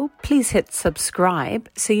so, please hit subscribe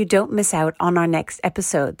so you don't miss out on our next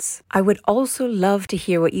episodes. I would also love to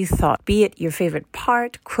hear what you thought, be it your favorite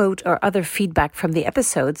part, quote, or other feedback from the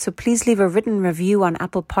episode, so please leave a written review on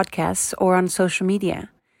Apple Podcasts or on social media.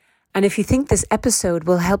 And if you think this episode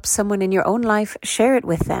will help someone in your own life, share it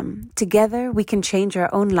with them. Together, we can change our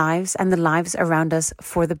own lives and the lives around us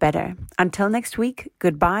for the better. Until next week,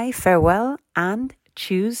 goodbye, farewell, and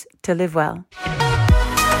choose to live well.